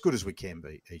fantastic. We're as good as we can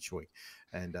be each week.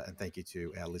 And thank you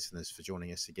to our listeners for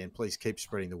joining us again. Please keep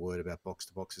spreading the word about Box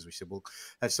to Box. As we said, we'll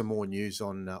have some more news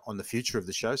on the future of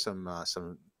the show,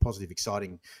 some positive,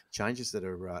 exciting changes that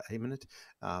are imminent,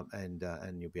 and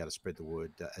you'll be able to spread the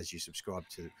word as you subscribe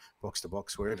to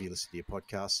Box, wherever you listen to your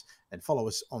podcasts, and follow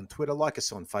us on Twitter, like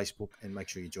us on Facebook, and make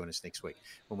sure you join us next week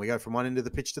when we go from one end of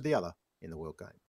the pitch to the other in the World Game.